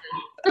to happen.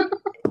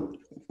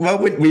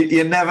 Well,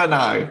 you never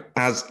know.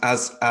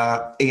 As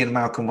Ian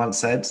Malcolm once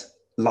said,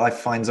 life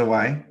finds a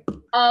way.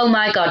 Oh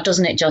my God,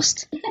 doesn't it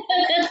just?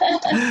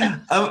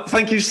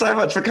 Thank you so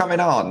much for coming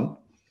on.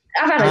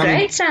 I've had a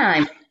great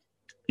time.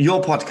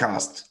 Your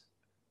podcast.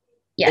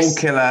 Yes.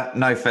 All killer,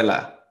 no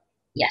filler.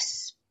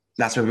 Yes.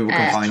 That's where people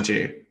can find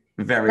you.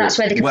 Very worth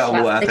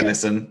a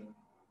listen.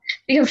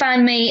 You can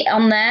find me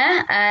on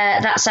there.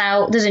 That's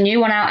out. There's a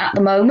new one out at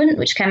the moment,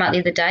 which came out the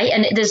other day,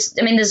 and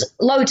there's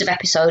loads of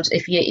episodes.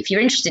 If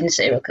you're interested in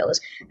serial killers,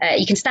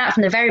 you can start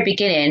from the very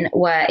beginning,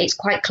 where it's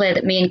quite clear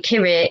that me and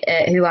Kiri,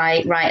 who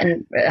I write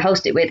and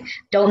host it with,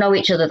 don't know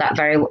each other that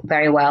very,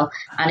 very well,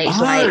 and it's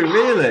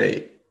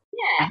really?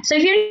 Yeah. So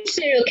if you're into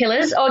serial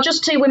killers, or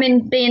just two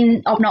women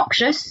being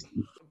obnoxious,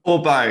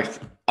 or both.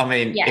 I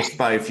mean, it's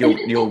both.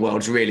 Your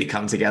worlds really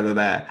come together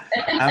there.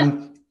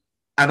 And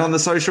on the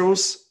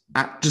socials.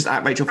 Just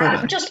at Rachel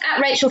Fairburn. Just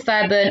at Rachel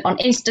Fairburn on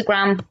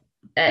Instagram,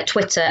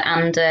 Twitter,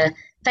 and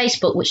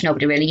Facebook, which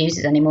nobody really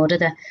uses anymore, do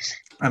they?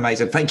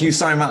 Amazing. Thank you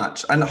so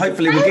much. And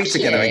hopefully we'll get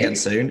together again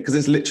soon, because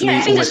it's literally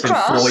almost been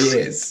 4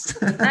 years.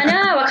 I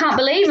know, I can't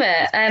believe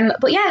it.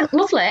 But yeah,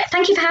 lovely.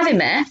 Thank you for having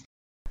me.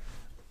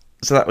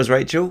 So that was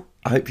Rachel.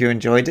 I hope you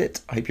enjoyed it.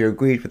 I hope you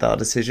agreed with our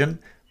decision.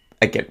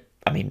 Again,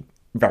 I mean,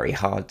 very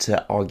hard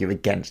to argue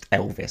against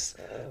Elvis,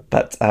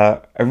 but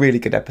a really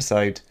good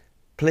episode.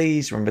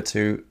 please remember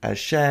to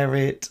share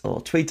it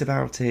or tweet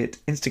about it,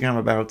 Instagram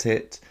about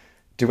it,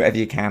 do whatever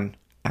you can.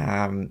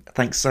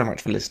 Thanks so much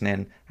for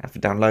listening and for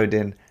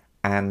downloading,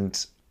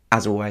 and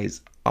as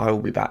always, I will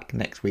be back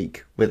next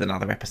week with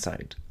another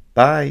episode.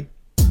 Bye!